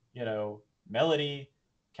 melody,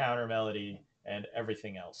 counter melody, and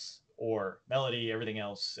everything else, or melody, everything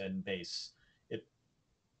else, and bass. It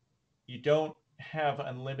You don't have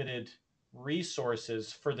unlimited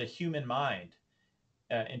resources for the human mind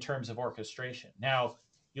in terms of orchestration. Now,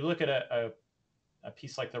 you look at a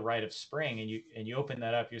piece like the Rite of Spring, and you open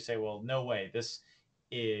that up, you say, well, no way, this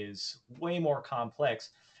is way more complex.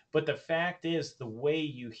 But the fact is, the way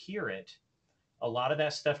you hear it, a lot of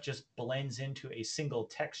that stuff just blends into a single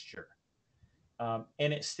texture.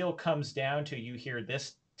 And it still comes down to, you hear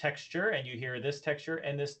this texture and you hear this texture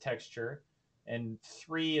and this texture, and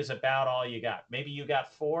 3 is about all you got. Maybe you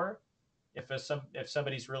got 4 if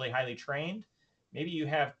somebody's really highly trained. Maybe you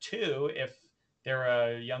have 2 if they're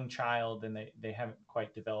a young child and they haven't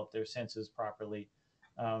quite developed their senses properly.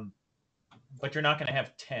 But you're not going to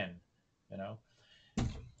have 10. You know,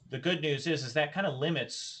 the good news is that kind of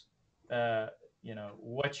limits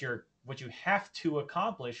what you have to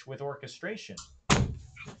accomplish with orchestration.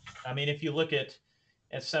 I mean, if you look at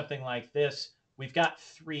something like this, we've got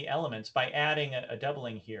 3 elements. By adding a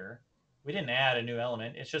doubling here, we didn't add a new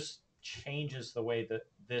element. It just changes the way that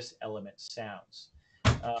this element sounds.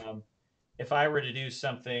 If I were to do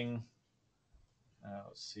something,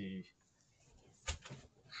 let's see,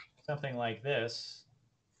 something like this.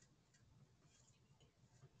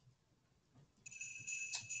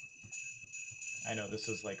 I know this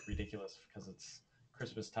is like ridiculous because it's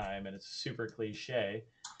Christmas time and it's super cliche,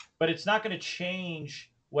 but it's not going to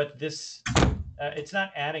change what this, it's not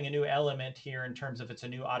adding a new element here in terms of it's a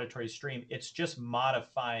new auditory stream. It's just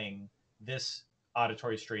modifying this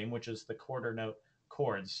auditory stream, which is the quarter note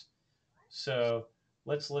chords. So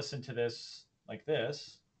let's listen to this like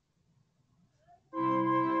this. Okay,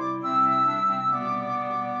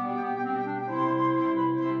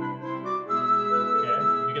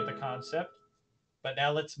 you get the concept. But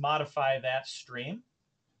now let's modify that stream.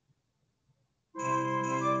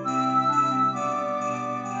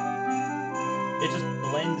 It just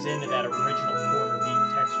blends into that original quarter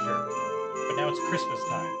beat texture. But now it's Christmas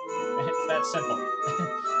time. It's that simple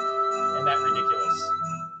and that ridiculous.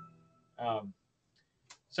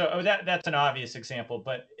 So that's an obvious example,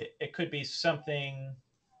 but it could be something,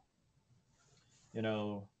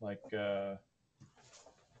 like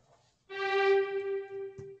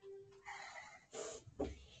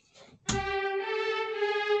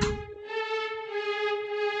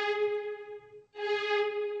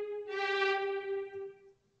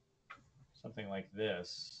something like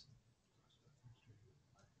this,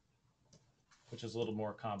 which is a little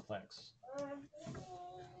more complex.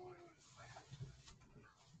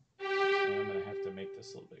 And I'm going to have to make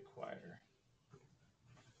this a little bit quieter.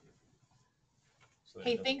 So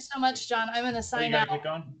hey, thanks so much, John. I'm going to sign out. Keep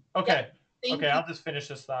going? Okay. Yeah, okay, I'll just finish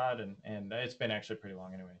this thought, and it's been actually pretty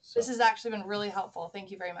long anyway. So. This has actually been really helpful.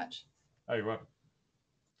 Thank you very much. Oh, you're welcome.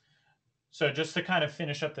 So just to kind of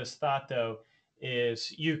finish up this thought, though,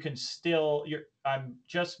 is you can still, I'm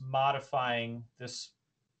just modifying this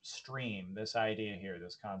stream, this idea here,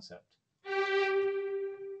 this concept.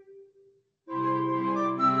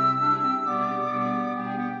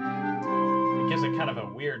 It gives it kind of a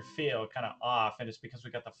weird feel, kind of off, and it's because we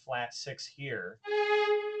got the flat 6 here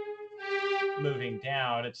moving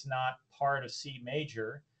down. It's not part of C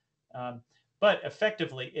major, but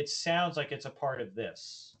effectively it sounds like it's a part of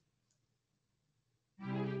this.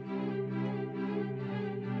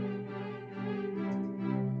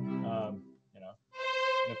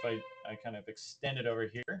 If I kind of extend it over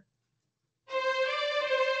here.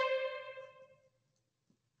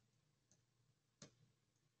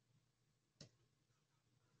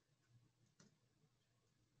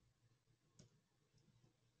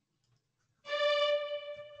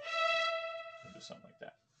 I'll do something like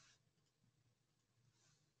that.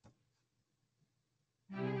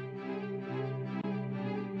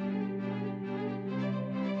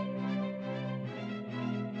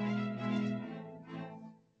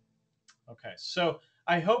 Okay. So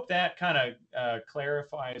I hope that kind of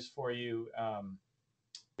clarifies for you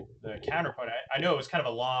the counterpoint. I know it was kind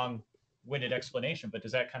of a long-winded explanation, but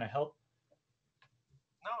does that kind of help?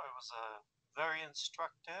 No, it was a very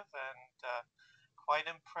instructive and quite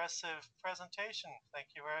impressive presentation. Thank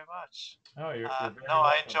you very much. Oh, you're very No,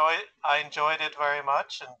 welcome. I enjoyed it very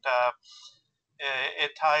much, and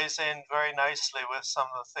it ties in very nicely with some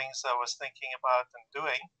of the things I was thinking about and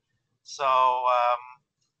doing. So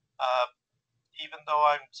uh, even though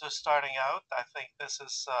I'm just starting out, I think this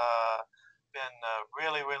has been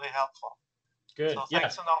really, really helpful. Good. So Yeah.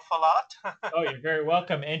 thanks an awful lot. Oh, you're very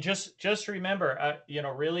welcome. And just remember,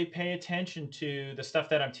 really pay attention to the stuff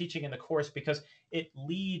that I'm teaching in the course because it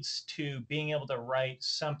leads to being able to write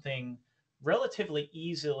something relatively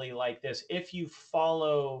easily like this. If you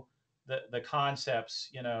follow the concepts,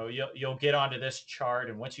 you'll get onto this chart,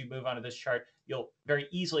 and once you move onto this chart, you'll very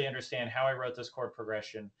easily understand how I wrote this chord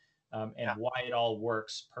progression, and Yeah. why it all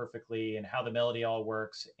works perfectly, and how the melody all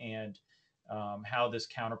works, and how this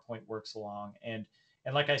counterpoint works along. And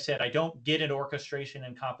like I said, I don't get an orchestration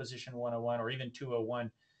in Composition 101 or even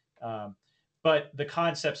 201, but the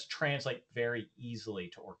concepts translate very easily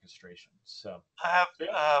to orchestration. So I have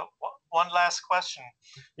yeah. one last question.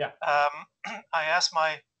 Yeah. I asked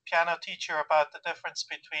my piano teacher about the difference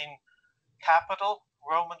between capital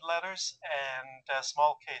Roman letters and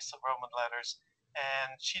small case Roman letters,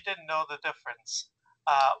 and she didn't know the difference.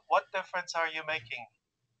 What difference are you making?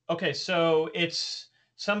 Okay, so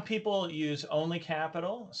some people use only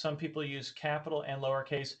capital, some people use capital and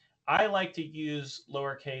lowercase. I like to use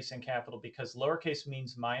lowercase and capital because lowercase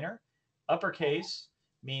means minor, uppercase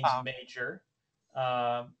means Okay. major,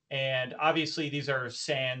 and obviously these are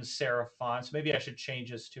sans serif fonts. Maybe I should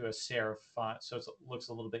change this to a serif font so it looks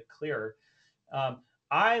a little bit clearer.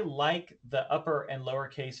 I like the upper and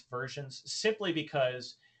lowercase versions simply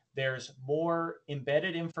because there's more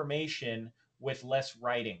embedded information with less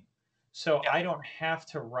writing. So Yeah. I don't have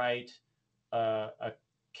to write a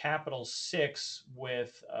capital 6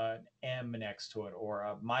 with an M next to it or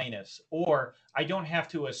a minus, or I don't have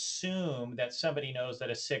to assume that somebody knows that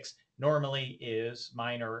a 6 normally is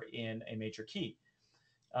minor in a major key.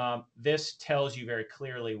 This tells you very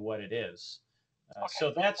clearly what it is. Okay.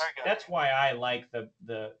 So Very good. that's why I like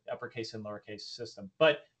the uppercase and lowercase system.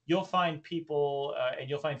 But you'll find people and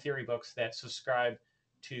you'll find theory books that subscribe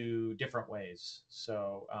to different ways.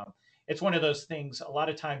 So it's one of those things. A lot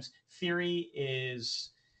of times, theory is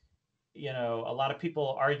a lot of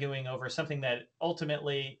people arguing over something that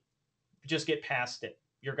ultimately just get past it.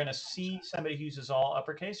 You're going to see somebody who uses all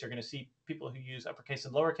uppercase. You're going to see people who use uppercase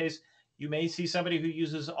and lowercase. You may see somebody who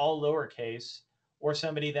uses all lowercase or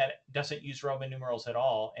somebody that doesn't use Roman numerals at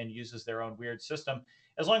all and uses their own weird system.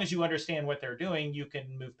 As long as you understand what they're doing, you can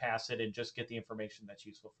move past it and just get the information that's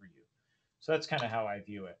useful for you. So that's kind of how I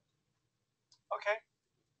view it. Okay.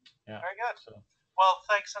 Yeah. Very good. So, Well,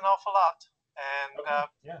 thanks an awful lot. And okay.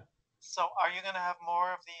 Yeah. so are you going to have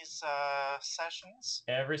more of these sessions?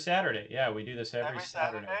 Every Saturday. Yeah, we do this every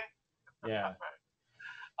Saturday. Yeah. Even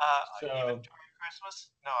So, during Christmas?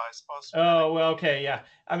 No, I suppose. oh, well, okay, yeah.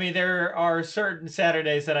 I mean, there are certain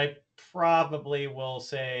Saturdays that I probably will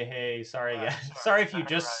say, "Hey, sorry, yeah, Sure. sorry if you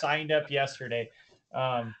just Right. signed up yesterday.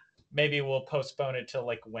 Maybe we'll postpone it till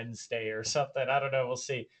like Wednesday or something. I don't know. We'll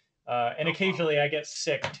see." And No occasionally I get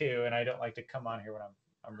sick too, and I don't like to come on here when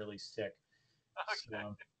I'm really sick. Okay.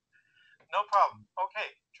 So, No problem. Okay.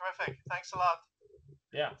 Terrific. Thanks a lot.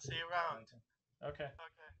 yeah. See you around. Okay. Okay.